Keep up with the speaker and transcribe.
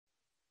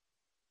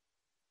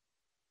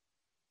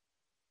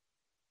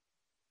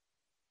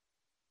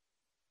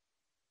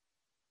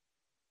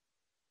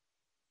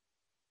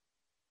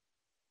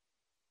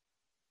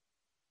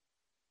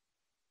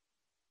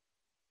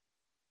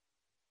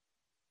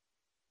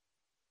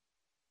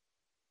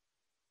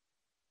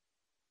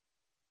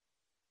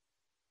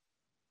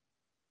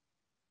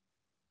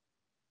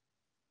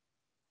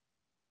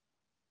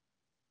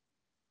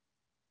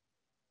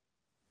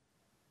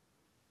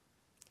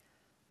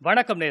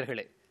வணக்கம்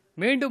நேயர்களே,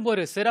 மீண்டும்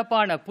ஒரு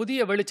சிறப்பான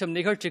புதிய வெளிச்சம்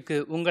நிகழ்ச்சிக்கு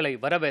உங்களை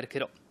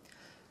வரவேற்கிறோம்.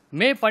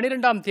 மே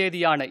 12ஆம்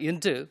தேதியான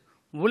இன்று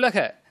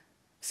உலக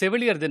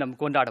செவிலியர் தினம்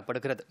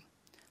கொண்டாடப்படுகிறது.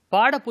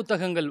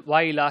 பாடப்புத்தகங்கள்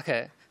வாயிலாக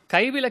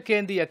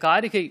கைவிலக்கேந்திய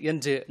காரிகை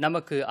என்று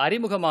நமக்கு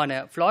அறிமுகமான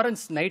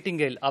ஃப்ளாரன்ஸ்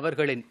நைட்டிங்கேல்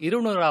அவர்களின்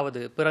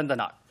 200வது பிறந்த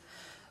நாள்.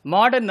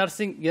 மாடர்ன்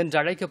நர்சிங் என்று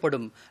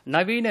அழைக்கப்படும்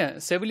நவீன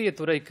செவிலிய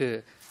துறைக்கு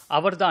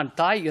அவர்தான்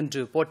தாய்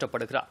என்று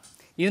போற்றப்படுகிறார்.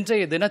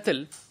 இன்றைய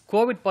தினத்தில்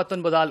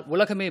கோவிட்-19ஆல்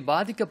உலகமே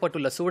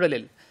பாதிக்கப்பட்டுள்ள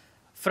சூழலில்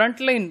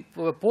ஃப்ரண்ட்லைன்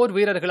போர்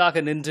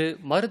வீரர்களாக நின்று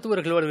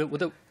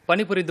மருத்துவர்களோடு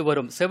பணிபுரிந்து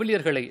வரும்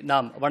செவிலியர்களை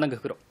நாம்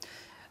வணங்குகிறோம்.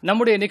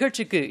 நம்முடைய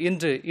நிகழ்ச்சிக்கு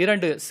இன்று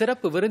 2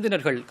 சிறப்பு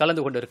விருந்தினர்கள்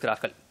கலந்து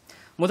கொண்டிருக்கிறார்கள்.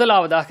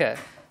 முதலாவதாக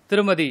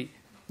திருமதி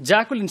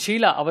ஜாக்குலின்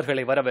ஷீலா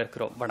அவர்களை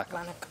வரவேற்கிறோம்.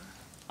 வணக்கம்.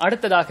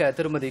 அடுத்ததாக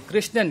திருமதி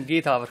கிருஷ்ணன்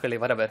கீதா அவர்களை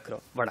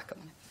வரவேற்கிறோம்.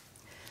 வணக்கம்.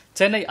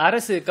 சென்னை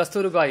அரசு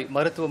கஸ்தூரிபாய்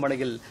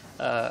மருத்துவமனையில்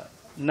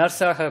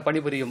நர்ஸாக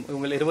பணிபுரியும்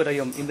இவங்க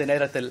இருவரையும் இந்த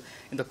நேரத்தில்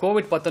இந்த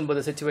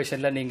கோவிட்-19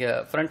 சிச்சுவேஷன்ல நீங்க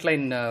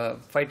ஃப்ரண்ட்லைன்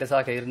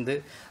ஃபைட்டர்ஸாக இருந்து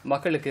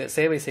மக்களுக்கு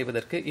சேவை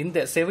செய்வதற்கு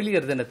இந்த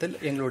செவிலியர் தினத்தில்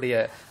எங்களுடைய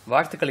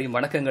வாழ்த்துக்களையும்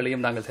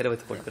வணக்கங்களையும் நாங்கள்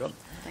தெரிவித்துக் கொள்கிறோம்.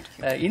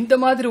 இந்த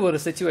மாதிரி ஒரு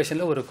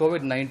சிச்சுவேஷன்ல, ஒரு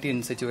கோவிட்-19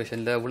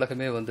 சிச்சுவேஷன்ல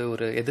உலகமே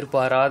ஒரு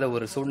எதிர்பாராத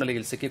ஒரு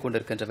சூழ்நிலையில் சிக்கிக்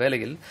கொண்டிருக்கின்ற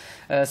வேளையில்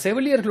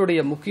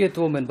செவிலியர்களுடைய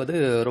முக்கியத்துவம் என்பது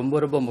ரொம்ப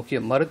ரொம்ப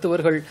முக்கியம்.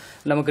 மருத்துவர்கள்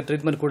நமக்கு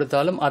ட்ரீட்மெண்ட்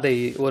கொடுத்தாலும் அதை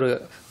ஒரு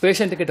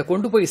பேஷண்ட் கிட்ட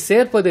கொண்டு போய்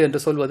சேர்ப்பது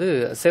என்று சொல்வது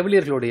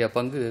செவிலியர்களுடைய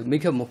பங்கு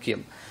மிக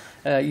முக்கியம்.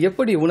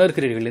 எப்படி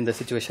உணர்கிறீர்கள் இந்த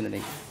சிச்சுவேஷனை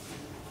நீங்க?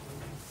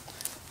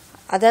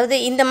 அதாவது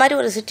இந்த மாதிரி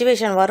ஒரு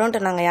சிச்சுவேஷன்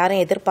வரும்ன்ட்டு நாங்கள்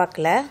யாரும்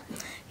எதிர்பார்க்கல.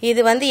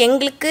 இது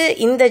எங்களுக்கு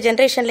இந்த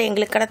ஜென்ரேஷனில்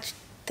எங்களுக்கு கிடைச்ச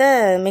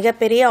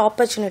மிகப்பெரிய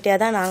ஆப்பர்ச்சுனிட்டியாக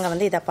தான்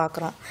நாங்கள் இதை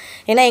பார்க்குறோம்.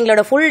 ஏன்னா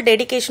எங்களோட ஃபுல்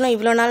டெடிக்கேஷனும்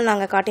இவ்வளோ நாள்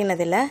நாங்கள்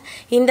காட்டினதில்லை.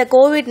 இந்த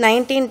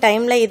கோவிட்-19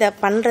 டைமில் இதை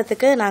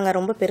பண்ணுறதுக்கு நாங்கள்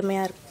ரொம்ப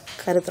பெருமையாக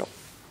கருதுகிறோம்.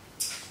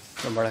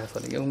 ரொம்ப அழகாக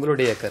சொன்னீங்க.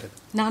 உங்களுடைய கருத்து?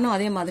 நானும்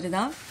அதே மாதிரி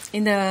தான்.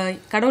 இந்த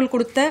கடவுள்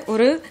கொடுத்த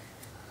ஒரு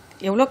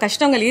எவ்வளோ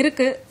கஷ்டங்கள்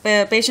இருக்குது,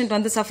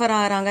 பேஷண்ட் சஃபர்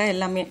ஆகிறாங்க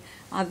எல்லாமே.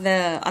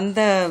 அந்த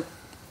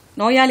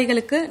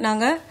நோயாளிகளுக்கு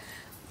நாங்கள்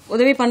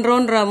உதவி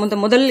பண்ணுறோன்ற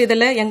முதல்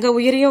இதில் எங்கள்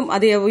உயிரையும்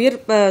அது உயிர்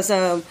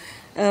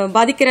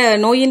பாதிக்கிற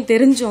நோயின்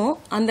தெரிஞ்சும்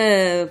அந்த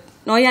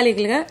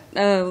நோயாளிகளுக்கு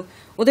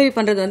உதவி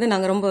பண்ணுறது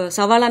நாங்கள் ரொம்ப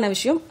சவாலான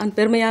விஷயம். அந்த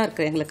பெருமையாக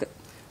இருக்குது எங்களுக்கு.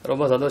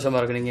 ரொம்ப சந்தோஷமா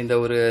இருக்கு. நீங்க இந்த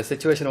ஒரு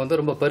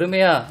சிச்சுவேஷன் ரொம்ப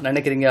பெருமையா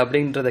நினைக்கிறீங்க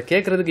அப்படின்றத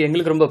கேட்கறதுக்கு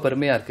எங்களுக்கு ரொம்ப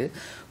பெருமையா இருக்கு.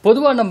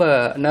 பொதுவா நம்ம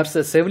நர்ஸ்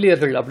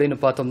செவிலியர்கள் அப்படின்னு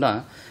பார்த்தோம்னா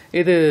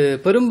இது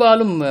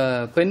பெரும்பாலும்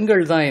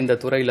பெண்கள் தான் இந்த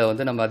துறையில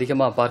நம்ம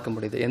அதிகமா பார்க்க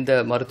முடியுது. எந்த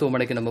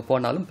மருத்துவமனைக்கு நம்ம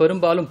போனாலும்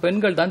பெரும்பாலும்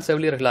பெண்கள் தான்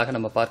செவிலியர்களாக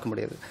நம்ம பார்க்க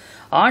முடியுது.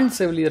 ஆண்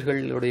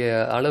செவிலியர்களுடைய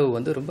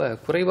அளவு ரொம்ப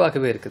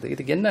குறைவாகவே இருக்குது.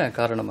 இதுக்கு என்ன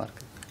காரணமா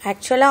இருக்கு?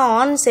 ஆக்சுவலாக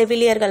ஆண்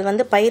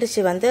செவிலியர்கள்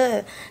பயிற்சி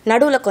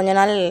நடுவில் கொஞ்ச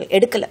நாள்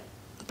எடுக்கலை.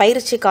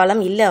 பயிற்சி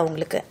காலம் இல்லை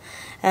அவங்களுக்கு.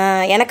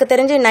 எனக்கு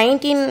தெரிஞ்சு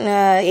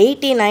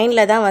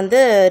 1989 தான்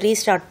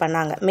ரீஸ்டார்ட்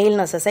பண்ணாங்க, மேல்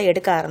நர்சஸை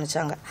எடுக்க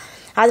ஆரம்பித்தாங்க.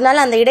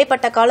 அதனால அந்த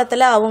இடைப்பட்ட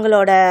காலத்தில்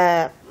அவங்களோட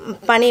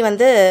பணி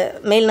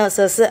மேல்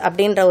நர்சஸ்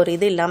அப்படின்ற ஒரு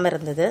இது இல்லாமல்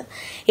இருந்தது.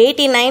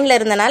 89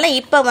 இருந்தனால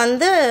இப்போ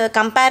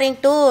கம்பேரிங்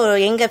டு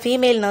எங்கள்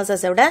ஃபீமேல்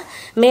நர்சஸை விட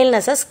மேல்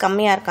நர்சஸ்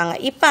கம்மியாக இருக்காங்க.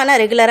 இப்போ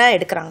ஆனால் ரெகுலராக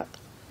எடுக்கிறாங்க,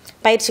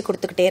 பயிற்சி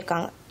கொடுத்துக்கிட்டே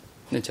இருக்காங்க.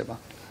 நிச்சயமா.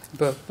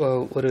 இப்போ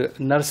ஒரு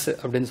நர்ஸ்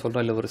அப்படின்னு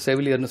சொல்கிறோம், இல்லை ஒரு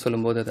செவிலியர்னு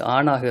சொல்லும்போது அது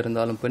ஆணாக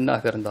இருந்தாலும்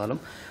பெண்ணாக இருந்தாலும்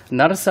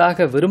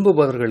நர்ஸாக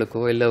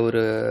விரும்புபவர்களுக்கோ இல்லை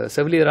ஒரு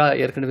செவிலியராக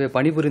ஏற்கனவே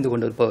பணிபுரிந்து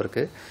கொண்டு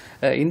இருப்பவருக்கு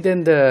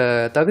இந்த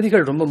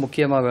தகுதிகள் ரொம்ப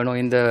முக்கியமாக வேணும்,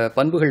 இந்த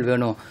பண்புகள்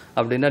வேணும்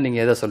அப்படின்னா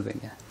நீங்கள் எதை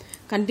சொல்வீங்க?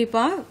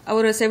 கண்டிப்பாக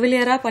ஒரு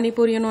செவிலியராக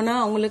பணிபுரியணும்னா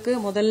அவங்களுக்கு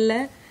முதல்ல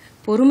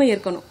பொறுமை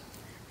இருக்கணும்,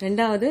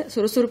 2வது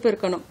சுறுசுறுப்பு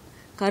இருக்கணும்,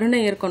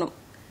 கருணை இருக்கணும்.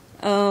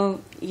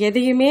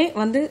 எதையுமே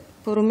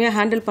பொறுமையாக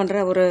ஹேண்டில்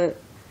பண்ணுற ஒரு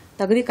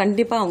தகுதி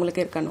கண்டிப்பா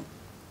அவங்களுக்கு இருக்கணும்.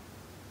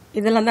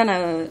 இதெல்லாம் தான்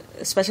நான்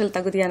ஸ்பெஷல்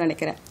தகுதியா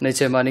நினைக்கிறேன்.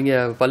 நிச்சயமா. நீங்க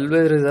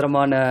பல்வேறு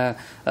தரமான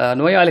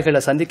நோயாளிகளை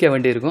சந்திக்க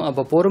வேண்டியிருக்கும்.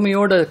 அப்ப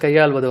பொறுமையோட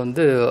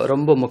கையாள்வது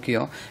ரொம்ப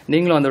முக்கியம்.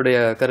 நீங்களும் அதோடைய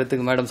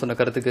கருத்துக்கு, மேடம் சொன்ன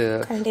கருத்துக்கு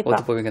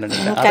ஒத்து போவீங்க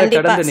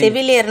நினைக்கிறேன்.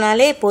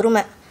 செவிலியர்னாலே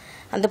பொறுமை.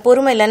 அந்த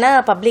பொறுமை இல்லைன்னா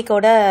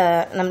பப்ளிக்கோட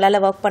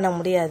நம்மளால ஒர்க் பண்ண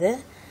முடியாது.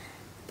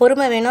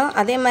 பொறுமை வேணும்.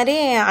 அதே மாதிரி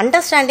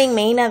அண்டர்ஸ்டாண்டிங்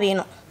மெயினா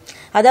வேணும்.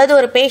 அதாவது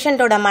ஒரு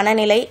பேஷண்டோட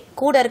மனநிலை,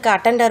 கூட இருக்க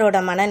அட்டெண்டரோட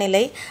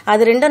மனநிலை,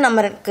 அது ரெண்டும்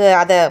நமக்கு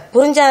அதை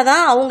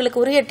புரிஞ்சாதான்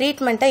அவங்களுக்கு உரிய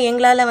ட்ரீட்மெண்ட்டை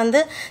எங்களால்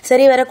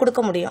சரி வர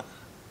கொடுக்க முடியும்.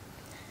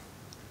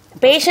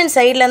 பேஷண்ட்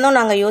சைட்லேருந்தும்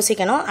நாங்கள்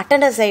யோசிக்கணும்,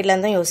 அட்டெண்டர்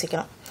சைட்லேருந்தும்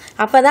யோசிக்கணும்.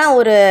 அப்போ தான்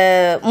ஒரு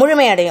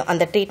முழுமையடையும்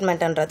அந்த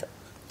ட்ரீட்மெண்ட்ன்றது.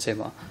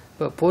 சரிம்மா.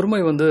 இப்போ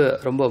பொறுமை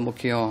ரொம்ப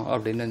முக்கியம்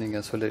அப்படின்னு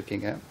நீங்கள்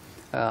சொல்லியிருக்கீங்க.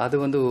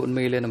 அது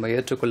உண்மையிலே நம்ம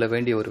ஏற்றுக்கொள்ள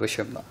வேண்டிய ஒரு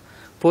விஷயம்தான்.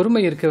 பொறுமை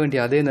இருக்க வேண்டிய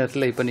அதே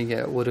நேரத்தில் இப்போ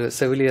நீங்கள் ஒரு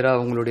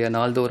செவிலியராக உங்களுடைய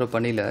நாள்தோற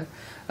பணியில்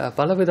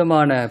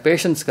பலவிதமான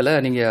பேஷண்ட்ஸ்களை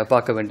நீங்கள்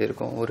பார்க்க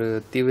வேண்டியிருக்கும். ஒரு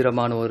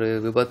தீவிரமான ஒரு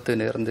விபத்து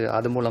நேர்ந்து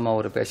அது மூலமாக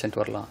ஒரு பேஷண்ட்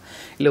வரலாம்,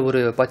 இல்லை ஒரு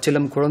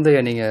பச்சிலம்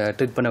குழந்தைய நீங்கள்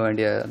ட்ரீட் பண்ண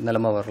வேண்டிய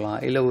நிலைமை வரலாம்,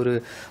 இல்லை ஒரு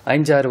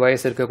 5-6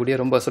 வயசு இருக்கக்கூடிய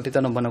ரொம்ப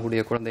சுட்டித்தனம்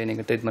பண்ணக்கூடிய குழந்தைய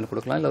நீங்கள் ட்ரீட்மெண்ட்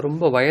கொடுக்கலாம், இல்லை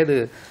ரொம்ப வயது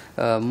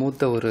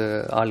மூத்த ஒரு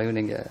ஆளையும்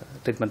நீங்கள்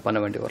ட்ரீட்மெண்ட் பண்ண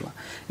வேண்டி வரலாம்.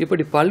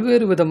 இப்படி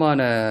பல்வேறு விதமான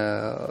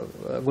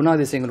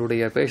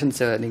குணாதிசயங்களுடைய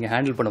பேஷண்ட்ஸை நீங்கள்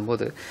ஹேண்டில்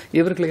பண்ணும்போது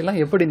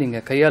இவர்களையெல்லாம் எப்படி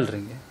நீங்கள்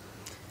கையாளுறீங்க?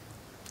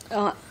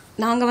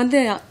 நாங்கள் வந்து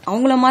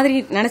அவங்கள மாதிரி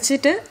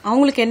நினச்சிட்டு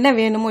அவங்களுக்கு என்ன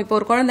வேணுமோ, இப்போ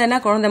ஒரு குழந்தைன்னா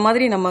குழந்தை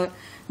மாதிரி நம்ம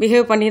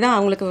பிஹேவ் பண்ணி தான்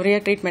அவங்களுக்கு ஒரே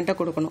ட்ரீட்மெண்ட்டை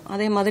கொடுக்கணும்.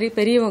 அதே மாதிரி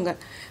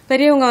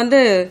பெரியவங்க வந்து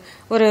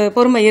ஒரு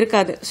பொறுமை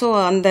இருக்காது. ஸோ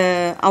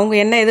அவங்க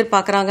என்ன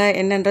எதிர்பார்க்குறாங்க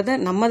என்னன்றதை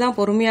நம்ம தான்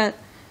பொறுமையாக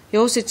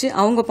யோசித்து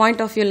அவங்க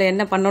பாயிண்ட் ஆஃப் வியூவில்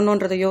என்ன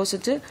பண்ணணுன்றதை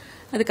யோசித்து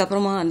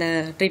அதுக்கப்புறமா அந்த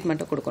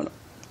ட்ரீட்மெண்ட்டை கொடுக்கணும்.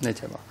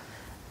 நிச்சயமா.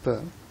 இப்போ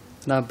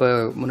நான்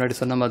முன்னாடி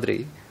சொன்ன மாதிரி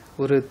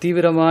ஒரு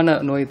தீவிரமான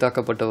நோய்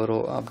தாக்கப்பட்டவரோ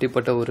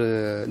அப்படிப்பட்ட ஒரு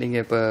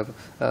நீங்கள் இப்போ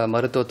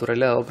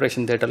மருத்துவத்துறையில்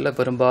ஆப்ரேஷன் தியேட்டரில்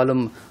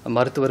பெரும்பாலும்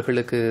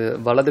மருத்துவர்களுக்கு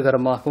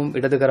வலதுகரமாகவும்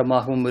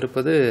இடதுகரமாகவும்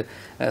இருப்பது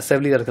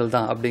செவிலியர்கள்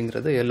தான்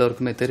அப்படிங்கிறது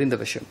எல்லோருக்குமே தெரிந்த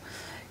விஷயம்.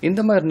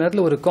 இந்த மாதிரி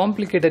நேரத்தில் ஒரு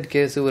காம்ப்ளிகேட்டட்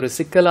கேஸ், ஒரு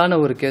சிக்கலான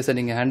ஒரு கேஸை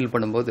நீங்கள் ஹேண்டில்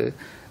பண்ணும்போது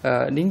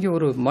நீங்கள்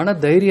ஒரு மன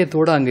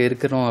தைரியத்தோடு அங்கே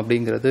இருக்கிறோம்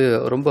அப்படிங்கிறது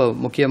ரொம்ப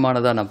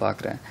முக்கியமானதாக நான்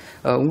பார்க்குறேன்.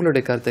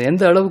 உங்களுடைய கருத்தை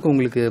எந்த அளவுக்கு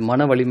உங்களுக்கு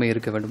மன வலிமை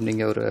இருக்க வேண்டும்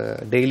நீங்கள் ஒரு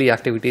டெய்லி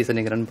ஆக்டிவிட்டீஸை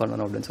நீங்கள் ரன்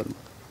பண்ணணும் அப்படின்னு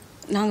சொல்லும்போது?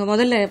 நாங்கள்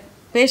முதல்ல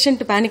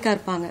பேஷண்ட் பேனிக்காக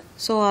இருப்பாங்க.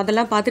 ஸோ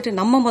அதெல்லாம் பார்த்துட்டு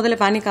நம்ம முதல்ல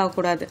பேனிக்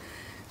ஆகக்கூடாது.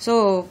 ஸோ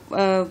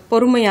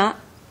பொறுமையாக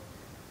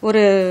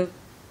ஒரு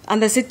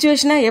அந்த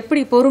சிச்சுவேஷனை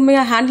எப்படி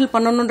பொறுமையாக ஹேண்டில்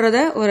பண்ணணுன்றத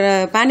ஒரு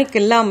பேனிக்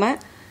இல்லாமல்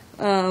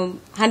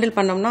ஹேண்டில்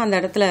பண்ணோம்னா அந்த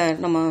இடத்துல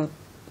நம்ம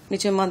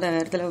நிச்சயமாக அந்த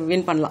இடத்துல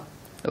வின் பண்ணலாம்.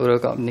 ஒரு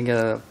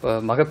நீங்கள்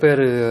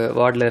மகப்பேறு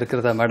வார்டில்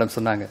இருக்கிறதா மேடம்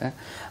சொன்னாங்க.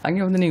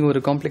 அங்கே வந்து நீங்கள் ஒரு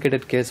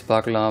காம்ப்ளிகேட்டட் கேஸ்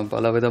பார்க்கலாம்.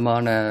 பல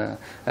விதமான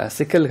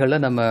சிக்கல்களை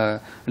நம்ம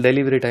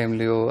டெலிவரி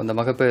டைம்லேயோ அந்த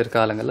மகப்பேறு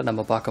காலங்களில்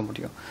நம்ம பார்க்க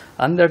முடியும்.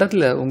 அந்த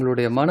இடத்துல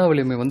உங்களுடைய மன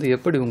வலிமை வந்து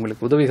எப்படி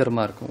உங்களுக்கு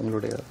உதவிகரமாக இருக்கும்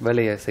உங்களுடைய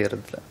வேலையை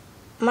செய்கிறதுல?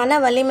 மன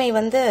வலிமை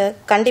வந்து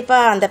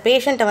கண்டிப்பாக அந்த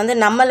பேஷண்ட்டை வந்து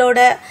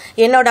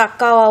என்னோட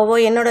அக்காவாவோ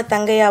என்னோட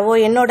தங்கையாவோ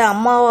என்னோட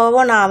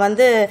அம்மாவாவோ நான்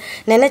வந்து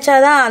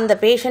நினைச்சாதான் அந்த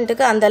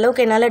பேஷண்ட்டுக்கு அந்த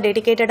அளவுக்கு என்னால்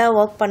டெடிக்கேட்டடாக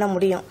ஒர்க் பண்ண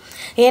முடியும்.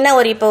 ஏன்னா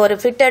இப்போ ஒரு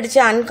ஃபிட் அடித்து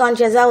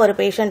அன்கான்ஷியஸாக ஒரு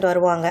பேஷண்ட்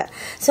வருவாங்க.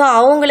 ஸோ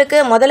அவங்களுக்கு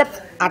முதல்ல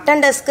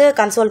அட்டண்டர்ஸ்க்கு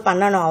கன்சோல்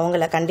பண்ணணும்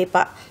அவங்கள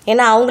கண்டிப்பாக.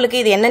 ஏன்னா அவங்களுக்கு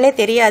இது என்னன்னே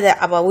தெரியாது,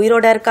 அவள்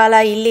உயிரோட இருக்காளா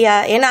இல்லையா,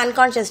 ஏன்னா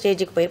அன்கான்ஷியஸ்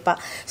ஸ்டேஜுக்கு போயிருப்பா.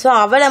 ஸோ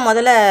அவளை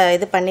முதல்ல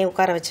இது பண்ணி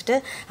உட்கார வச்சுட்டு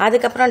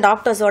அதுக்கப்புறம்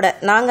டாக்டர்ஸோட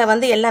நாங்கள்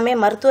வந்து எல்லாமே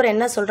மருத்துவர்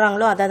என்ன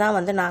சொல்கிறாங்களோ அதை தான்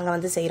வந்து நாங்கள்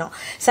வந்து செய்கிறோம்.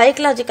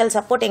 சைக்கலாஜிக்கல்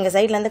சப்போர்ட் எங்கள்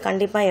சைட்லேருந்து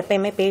கண்டிப்பாக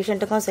எப்பயுமே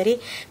பேஷண்ட்டுக்கும் சரி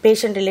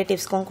பேஷண்ட்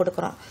ரிலேட்டிவ்ஸ்க்கும்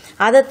கொடுக்குறோம்.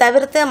 அதை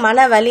தவிர்த்து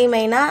மன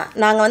வலிமைனா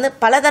நாங்கள் வந்து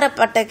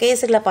பலதரப்பட்ட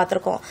கேஸுகளை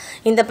பார்த்துருக்கோம்.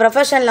 இந்த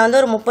ப்ரொஃபஷனில்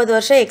வந்து ஒரு 30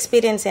 வருஷம்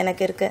எக்ஸ்பீரியன்ஸ்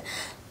எனக்கு இருக்குது.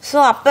 ஸோ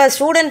அப்போ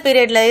ஸ்டூடெண்ட்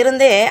பீரியடில்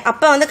இருந்தே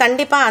அப்போ வந்து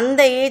கண்டிப்பாக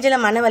அந்த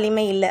ஏஜில் மன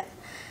வலிமை இல்லை.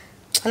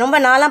 ரொம்ப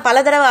நான்லாம்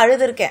பல தடவை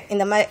அழுதுருக்கேன்.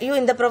 இந்த மாதிரி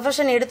இந்த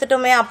ப்ரொஃபஷன்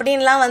எடுத்துட்டோமே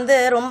அப்படின்லாம் வந்து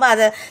ரொம்ப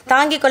அதை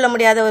தாங்கிக் கொள்ள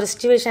முடியாத ஒரு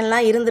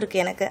சுச்சுவேஷன்லாம்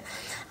இருந்திருக்கு எனக்கு.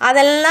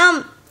 அதெல்லாம்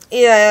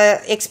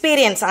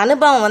எக்ஸ்பீரியன்ஸ்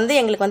அனுபவம் வந்து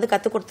எங்களுக்கு வந்து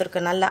கற்றுக்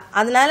கொடுத்துருக்கு நல்லா.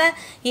 அதனால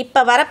இப்போ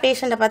வர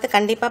பேஷண்ட்டை பார்த்து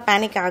கண்டிப்பாக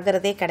பேனிக்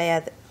ஆகிறதே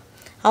கிடையாது.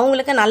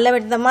 அவங்களுக்கு நல்ல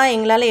விதமாக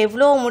எங்களால்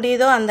எவ்வளோ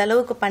முடியுதோ அந்த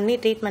அளவுக்கு பண்ணி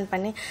ட்ரீட்மெண்ட்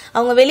பண்ணி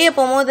அவங்க வெளியே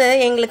போகும்போது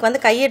எங்களுக்கு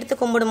வந்து கையெடுத்து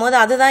கும்பிடும் போது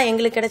அதுதான்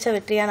எங்களுக்கு கிடைச்ச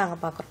வெற்றியாக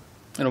நாங்கள் பார்க்குறோம்.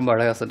 ரொம்ப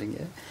அழகாக சொன்னீங்க.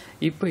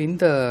 இப்போ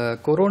இந்த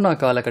கொரோனா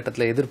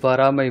காலகட்டத்தில்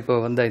எதிர்பாராமல் இப்போ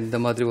வந்த இந்த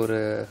மாதிரி ஒரு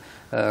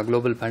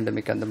குளோபல்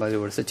பேண்டமிக் அந்த மாதிரி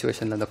ஒரு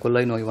சுச்சுவேஷனில் அந்த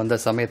கொள்ளை நோய் வந்த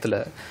சமயத்தில்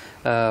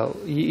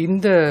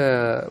இந்த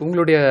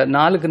உங்களுடைய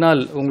நாளுக்கு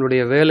நாள்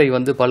உங்களுடைய வேலை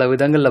வந்து பல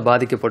விதங்களில்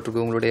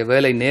பாதிக்கப்பட்டிருக்கு. உங்களுடைய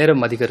வேலை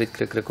நேரம்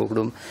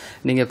அதிகரிக்கக்கூடும்.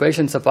 நீங்கள்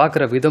பேஷண்ட்ஸை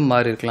பார்க்குற விதம்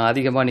மாறி இருக்கலாம்.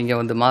 அதிகமாக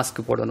நீங்கள் வந்து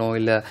மாஸ்க் போடணும்,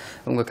 இல்லை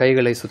உங்கள்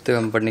கைகளை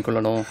சுத்தம்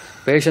பண்ணிக்கொள்ளணும்.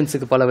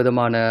 பேஷண்ட்ஸுக்கு பல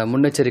விதமான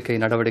முன்னெச்சரிக்கை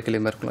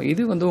நடவடிக்கைகளை மேற்கொள்ளணும்.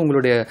 இது வந்து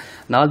உங்களுடைய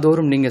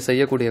நாள்தோறும் நீங்கள்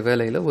செய்யக்கூடிய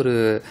வேலையில் ஒரு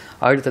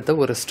அழுத்தத்தை,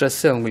 ஒரு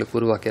ஸ்ட்ரெஸ்ஸை உங்களுக்கு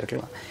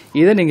உருவாக்கியிருக்கலாம்.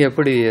 இதை நீங்கள்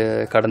எப்படி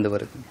கடந்து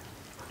வருவீங்க?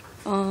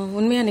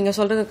 உண்மையாக நீங்கள்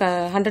சொல்கிறது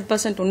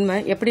 100% உண்மை.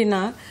 எப்படின்னா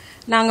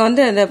நாங்கள்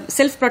வந்து அந்த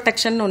செல்ஃப்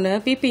ப்ரொடெக்ஷன் ஒன்று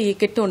பிபிஇ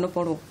கிட் ஒன்று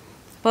போடுவோம்,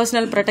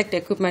 பர்சனல் ப்ரொடெக்ட்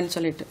எக்யூப்மெண்ட்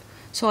சொல்லிட்டு.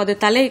 ஸோ அது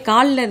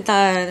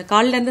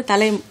காலிலேருந்து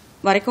தலை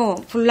வரைக்கும்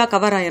ஃபுல்லாக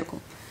கவர்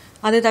ஆகிருக்கும்.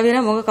 அது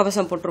தவிர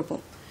முகக்கவசம்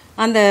போட்டிருப்போம்.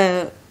 அந்த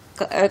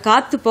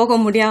காற்று போக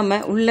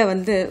முடியாமல் உள்ளே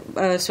வந்து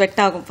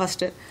ஸ்வெட் ஆகும்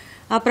ஃபஸ்ட்டு.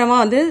 அப்புறமா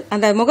வந்து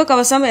அந்த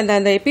முகக்கவசம்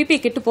அந்த பிபி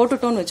கிட்டு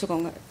போட்டுட்டோன்னு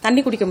வச்சுக்கோங்க,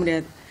 தண்ணி குடிக்க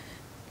முடியாது,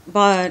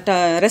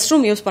 ரெஸ்ட்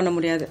ரூம் யூஸ் பண்ண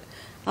முடியாது.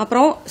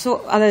 அப்புறம் ஸோ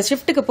அந்த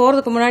ஷிஃப்ட்டுக்கு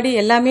போகிறதுக்கு முன்னாடி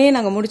எல்லாமே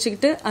நாங்கள்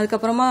முடிச்சுக்கிட்டு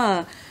அதுக்கப்புறமா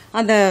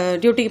அந்த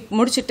டியூட்டி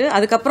முடிச்சுட்டு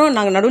அதுக்கப்புறம்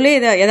நாங்கள் நடுவில்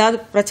ஏதாவது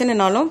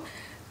பிரச்சனைனாலும்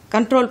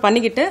கண்ட்ரோல்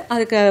பண்ணிக்கிட்டு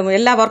அதுக்கு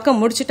எல்லா ஒர்க்கும்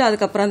முடிச்சுட்டு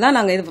அதுக்கப்புறம் தான்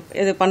நாங்கள்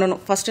இது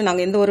பண்ணணும். ஃபஸ்ட்டு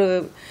நாங்கள் இந்த ஒரு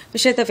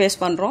விஷயத்தை ஃபேஸ்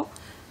பண்ணுறோம்.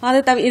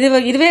 அது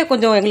இதுவே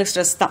கொஞ்சம் எங்களுக்கு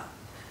ஸ்ட்ரெஸ் தான்.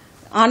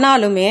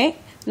 ஆனாலுமே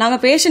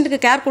நாங்கள் பேஷண்ட்டுக்கு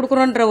கேர்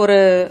கொடுக்குறோன்ற ஒரு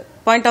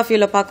பாயிண்ட் ஆஃப்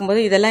வியூவில்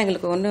பார்க்கும்போது இதெல்லாம்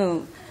எங்களுக்கு ஒன்றும்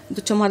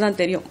துச்சமாக தான்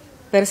தெரியும்,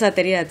 பெருசாக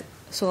தெரியாது.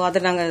 ஸோ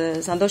அதை நாங்கள்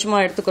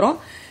சந்தோஷமாக எடுத்துக்கிறோம்.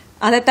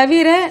 அதை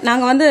தவிர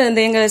நாங்கள் வந்து இந்த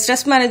எங்கள்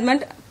ஸ்ட்ரெஸ்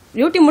மேனேஜ்மெண்ட்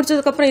டியூட்டி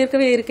முடிச்சதுக்கப்புறம்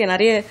இருக்கே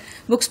நிறைய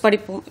புக்ஸ்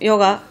படிப்போம்,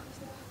 யோகா,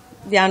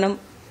 தியானம்,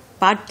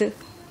 பாட்டு,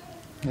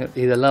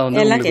 இதெல்லாம்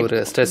வந்து உங்களுக்கு ஒரு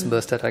ஸ்ட்ரெஸ்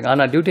பஸ்டர் ஆகும்.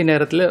 ஆனால் டியூட்டி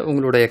நேரத்தில்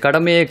உங்களுடைய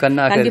கடமையே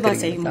கண்ணாக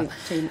இருக்கிறீங்க.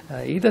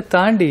 இதை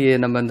தாண்டி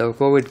நம்ம இந்த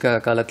கோவிட்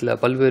காலத்தில்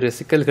பல்வேறு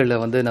சிக்கல்களை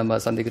வந்து நம்ம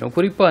சந்திக்கிறோம்.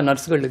 குறிப்பாக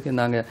நர்ஸுகளுக்கு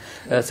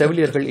நாங்கள்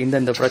செவிலியர்கள்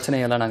இந்த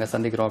பிரச்சனையெல்லாம் நாங்கள்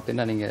சந்திக்கிறோம்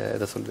அப்படின்னா நீங்கள்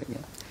எதை சொல்வீங்க?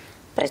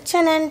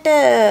 பிரச்சனைன்ட்டு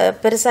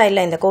பெருசாக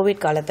இல்லை இந்த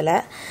கோவிட் காலத்தில்.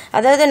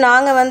 அதாவது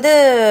நாங்கள் வந்து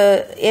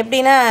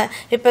எப்படின்னா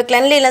இப்போ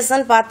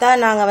கிளென்லினஸ்ன்னு பார்த்தா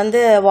நாங்கள் வந்து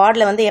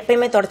வார்டில் வந்து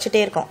எப்பயுமே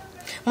தொடச்சிட்டே இருக்கோம்.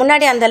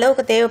 முன்னாடி அந்த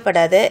அளவுக்கு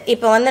தேவைப்படாது.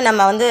 இப்போ வந்து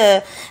நம்ம வந்து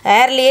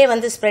ஏர்லேயே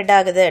வந்து ஸ்ப்ரெட்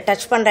ஆகுது,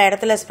 டச் பண்ணுற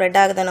இடத்துல ஸ்ப்ரெட்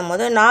ஆகுதுன்னும்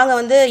போது நாங்கள்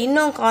வந்து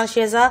இன்னும்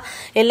கான்ஷியஸாக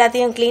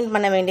எல்லாத்தையும் க்ளீன்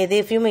பண்ண வேண்டியது,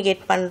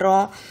 ஃபியூமிகேட்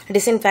பண்ணுறோம்,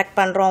 டிஸ்இன்ஃபெக்ட்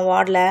பண்ணுறோம்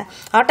வார்டில்.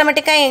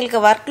 ஆட்டோமேட்டிக்காக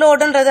எங்களுக்கு ஒர்க்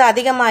லோடுன்றது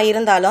அதிகமாக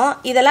இருந்தாலும்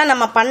இதெல்லாம்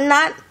நம்ம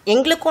பண்ணால்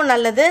எங்களுக்கும்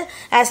நல்லது,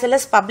 ஆஸ் வெல்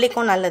அஸ்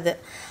பப்ளிக்கும் நல்லது.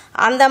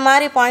 அந்த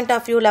மாதிரி பாயிண்ட்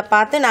ஆஃப் வியூவில்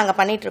பார்த்து நாங்கள்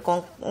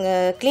பண்ணிகிட்ருக்கோம்.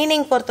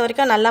 க்ளீனிங் பொறுத்த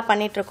வரைக்கும் நல்லா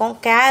பண்ணிகிட்ருக்கோம்.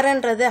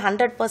 கேருன்றது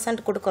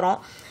 100% கொடுக்குறோம்.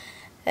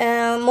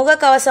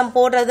 முகக்கவசம்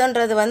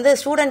போடுறதுன்றது வந்து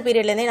ஸ்டூடெண்ட்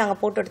பீரியட்லேருந்தே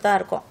நாங்கள் போட்டுட்டு தான்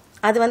இருக்கோம்.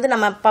 அது வந்து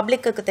நம்ம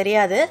பப்ளிக்கு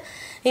தெரியாது.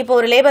 இப்போ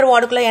ஒரு லேபர்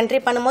வார்டுக்குள்ளே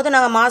என்ட்ரி பண்ணும்போது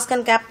நாங்கள் மாஸ்க்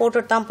அண்ட் கேப்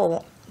போட்டுட்டு தான்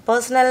போவோம்.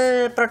 பர்சனல்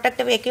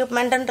ப்ரொடெக்டிவ்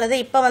எக்யூப்மெண்ட்ன்றது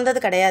இப்போ வந்தது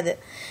கிடையாது.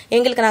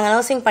 எங்களுக்கு நாங்கள்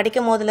நர்சிங்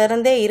படிக்கும்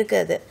போதுலேருந்தே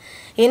இருக்குது.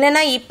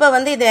 என்னென்னா இப்போ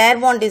வந்து இது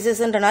ஏர்பார்ன்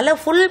டிசீஸ்ன்றனால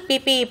ஃபுல்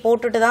பிபிஇ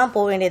போட்டுட்டு தான்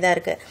போக வேண்டியதாக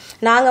இருக்குது.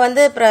 நாங்கள்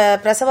வந்து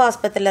பிரசவ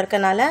ஆஸ்பத்திரியில்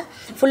இருக்கனால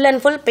ஃபுல்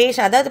அண்ட் ஃபுல்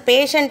அதாவது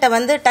பேஷண்ட்டை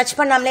வந்து டச்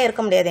பண்ணாமலே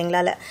இருக்க முடியாது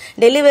எங்களால்.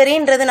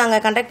 டெலிவரின்றது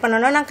நாங்கள் கண்டக்ட்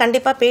பண்ணணும்னா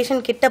கண்டிப்பாக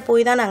பேஷண்ட் கிட்ட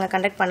போய் தான் நாங்கள்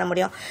கண்டக்ட் பண்ண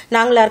முடியும்.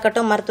 நாங்களாக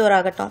இருக்கட்டும்,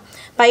 மருத்துவராகட்டும்,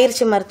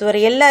 பயிற்சி மருத்துவர்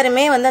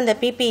எல்லாருமே வந்து அந்த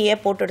பிபிஇயை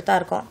போட்டுட்டு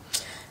தான் இருக்கோம்.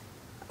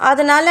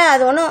 அதனால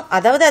அது ஒன்றும்,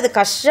 அதாவது அது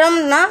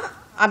கஷ்டம்னா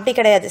அப்படி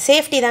கிடையாது.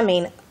 சேஃப்டி தான்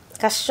மெயின்.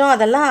 கஷ்டம்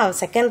அதெல்லாம்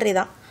செகண்டரி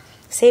தான்.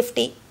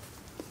 சேஃப்டி,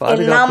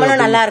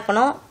 நாமளும் நல்லா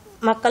இருக்கணும்,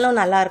 மக்களும்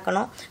நல்லா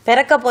இருக்கணும்,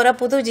 பிறக்க போகிற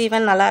புது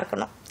ஜீவன் நல்லா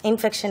இருக்கணும்,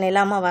 இன்ஃபெக்ஷன்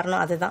இல்லாமல்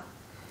வரணும். அதுதான்.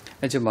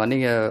 நிச்சயமா.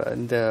 நீங்கள்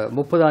இந்த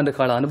 30 ஆண்டு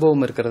கால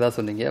அனுபவம் இருக்கிறதா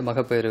சொன்னீங்க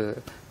மகப்பேறு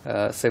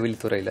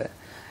செவில் துறையில்.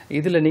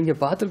 இதில் நீங்கள்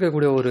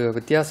பார்த்துருக்கக்கூடிய ஒரு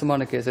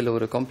வித்தியாசமான கேஸ், இல்லை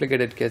ஒரு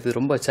காம்ப்ளிகேட்டட் கேஸ்,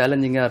 ரொம்ப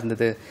சேலஞ்சிங்காக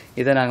இருந்தது,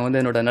 இதை நாங்கள் வந்து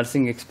என்னோட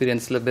நர்சிங்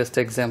எக்ஸ்பீரியன்ஸில் பெஸ்ட்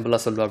எக்ஸாம்பிளாக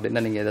சொல்லுவோம்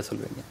அப்படின்னா நீங்கள் எதை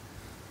சொல்லுவீங்க?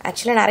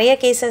 ஆக்சுவலாக நிறைய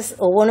கேசஸ்,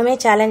 ஒவ்வொன்றுமே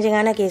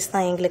சேலஞ்சிங்கான கேஸ்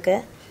தான் எங்களுக்கு.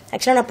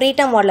 ஆக்சுவலாக நான்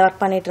ப்ரீடம் வார்டில்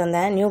ஒர்க் பண்ணிகிட்டு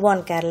இருந்தேன், நியூ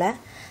பார்ன் கேரில்.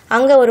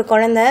 அங்கே ஒரு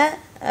குழந்தை,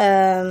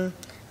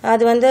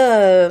 அது வந்து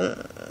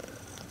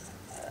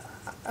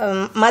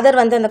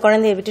மதர் வந்து அந்த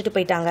குழந்தைய விட்டுட்டு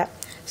போயிட்டாங்க.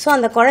 ஸோ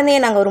அந்த குழந்தைய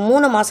நாங்கள் ஒரு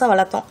 3 மாதம்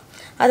வளர்த்தோம்.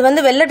 அது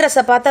வந்து வெள்ளை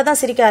ட்ரெஸ்ஸை பார்த்தா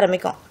தான் சிரிக்க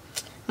ஆரம்பிக்கும்.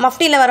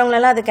 மஃப்டியில்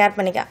வரவங்களெல்லாம் அது கேர்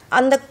பண்ணிக்க.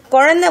 அந்த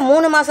குழந்தை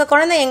 3 மாத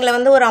குழந்தை எங்களை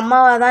வந்து ஒரு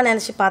அம்மாவாக தான்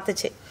நினச்சி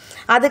பார்த்துச்சு.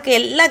 அதுக்கு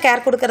எல்லாம்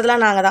கேர்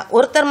கொடுக்கறதுலாம் நாங்கள் தான்.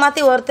 ஒருத்தர்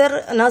மாற்றி ஒருத்தர்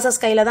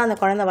நர்சஸ் கையில் தான் அந்த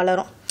குழந்தை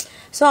வளரும்.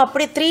 ஸோ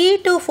அப்படி 3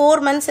 to 4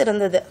 months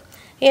இருந்தது.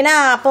 ஏன்னா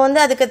அப்போ வந்து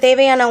அதுக்கு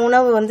தேவையான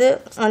உணவு வந்து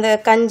அந்த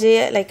கஞ்சி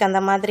லைக் அந்த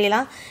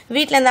மாதிரிலாம்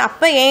வீட்டில் இருந்து,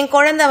 அப்போ என்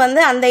குழந்தை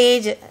வந்து அந்த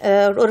ஏஜ்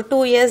ஒரு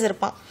 2 years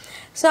இருப்பான்.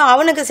 ஸோ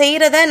அவனுக்கு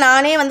செய்கிறத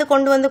நானே வந்து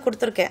கொண்டு வந்து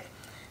கொடுத்துருக்கேன்.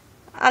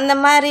 அந்த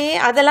மாதிரி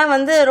அதெல்லாம்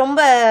வந்து ரொம்ப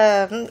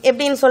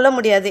எப்படின்னு சொல்ல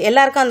முடியாது.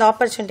 எல்லாருக்கும் அந்த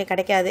ஆப்பர்ச்சுனிட்டி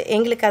கிடைக்காது.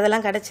 எங்களுக்கு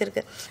அதெல்லாம்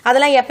கிடைச்சிருக்கு.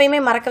 அதெல்லாம் எப்பயுமே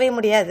மறக்கவே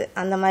முடியாது.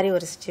 அந்த மாதிரி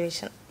ஒரு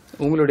சிச்சுவேஷன்.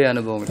 உங்களுடைய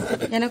அனுபவம்?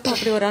 எனக்கும்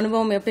அப்படி ஒரு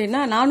அனுபவம்.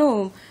 எப்படின்னா, நானும்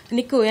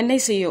நிக்கு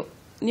NICU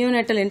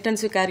நியூனேட்டல்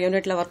இன்டென்சிவ் கேர்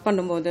யூனிட்ல ஒர்க்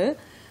பண்ணும்போது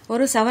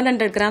ஒரு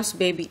 700 grams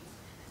பேபி,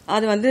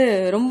 அது வந்து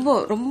ரொம்ப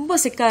ரொம்ப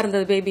சிக்கா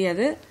இருந்தது பேபி.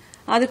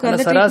 அதுக்கு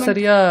வந்து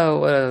சராசரியா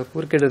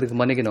குறுக்கிடுறதுக்கு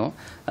மன்னிக்கணும்,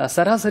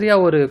 சராசரியா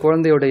ஒரு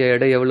குழந்தையோட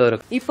எடை எவ்வளவு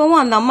இருக்கும்?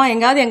 இப்பவும் அந்த அம்மா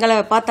எங்காவது எங்களை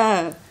பார்த்தா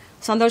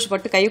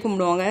சந்தோஷப்பட்டு கை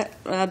கும்பிடுவாங்க.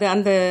 அது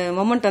அந்த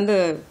மொமெண்ட் வந்து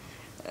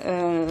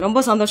ரொம்ப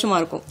சந்தோஷமா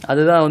இருக்கும்.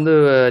 அதுதான் வந்து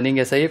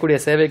நீங்க செய்யக்கூடிய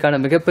சேவைக்கான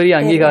மிகப்பெரிய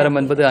அங்கீகாரம்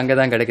என்பது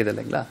அங்கதான் கிடைக்குது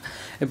இல்லைங்களா?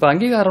 இப்ப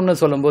அங்கீகாரம்னு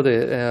சொல்லும்போது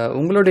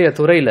உங்களுடைய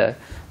துறையில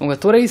உங்க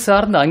துறை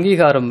சார்ந்த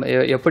அங்கீகாரம்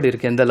எப்படி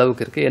இருக்கு, எந்த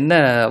அளவுக்கு இருக்கு,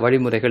 என்ன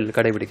வழிமுறைகள்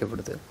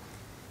கடைபிடிக்கப்படுது?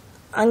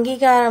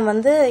 அங்கீகாரம்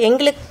வந்து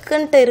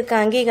எங்களுக்குன்ட்டு இருக்க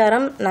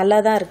அங்கீகாரம் நல்லா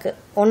தான் இருக்குது.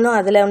 ஒன்றும்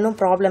அதில் ஒன்றும்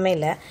ப்ராப்ளமே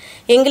இல்லை.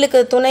 எங்களுக்கு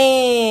துணை,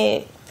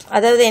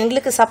 அதாவது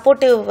எங்களுக்கு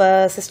சப்போர்ட்டிவ்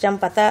சிஸ்டம்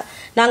பார்த்தா,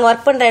 நாங்கள்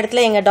ஒர்க் பண்ணுற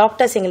இடத்துல எங்கள்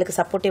டாக்டர்ஸ் எங்களுக்கு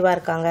சப்போர்ட்டிவாக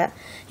இருக்காங்க.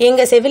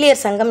 எங்கள்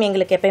செவிலியர் சங்கம்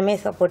எங்களுக்கு எப்பயுமே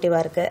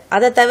சப்போர்ட்டிவாக இருக்குது.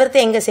 அதை தவிர்த்து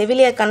எங்கள்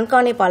செவிலியர்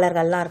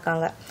கண்காணிப்பாளர்கள்லாம்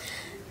இருக்காங்க,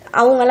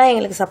 அவங்களாம்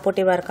எங்களுக்கு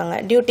சப்போர்ட்டிவாக இருக்காங்க.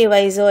 டியூட்டி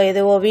வைஸோ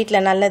எதுவோ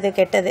வீட்டில் நல்லது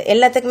கெட்டது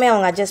எல்லாத்துக்குமே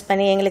அவங்க அட்ஜஸ்ட்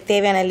பண்ணி எங்களுக்கு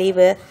தேவையான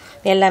லீவு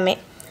எல்லாமே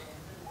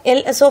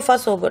சோஃபா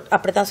சோ குட்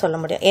அப்படி தான் சொல்ல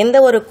முடியும். எந்த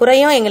ஒரு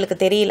குறையும் எங்களுக்கு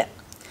தெரியல.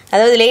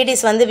 அதாவது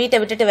லேடிஸ் வந்து வீட்டை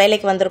விட்டுட்டு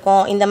வேலைக்கு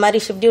வந்திருக்கோம், இந்த மாதிரி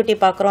ஷிஃப்ட் டியூட்டி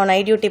பார்க்குறோம்,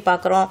 நைட் டியூட்டி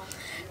பார்க்குறோம்.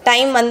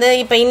 டைம் வந்து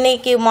இப்போ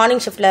இன்னைக்கு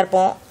மார்னிங் ஷிஃப்ட்டில்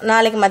இருப்போம்,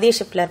 நாளைக்கு மதிய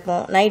ஷிஃப்ட்டில்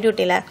இருப்போம், நைட்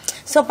டியூட்டியில்.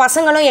 ஸோ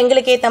பசங்களும்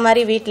எங்களுக்கு ஏற்ற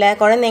மாதிரி வீட்டில்,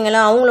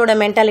 குழந்தைங்களும் அவங்களோட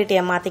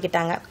மென்டாலிட்டியை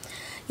மாற்றிக்கிட்டாங்க.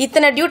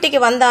 இத்தனை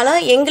டியூட்டிக்கு வந்தாலும்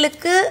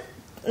எங்களுக்கு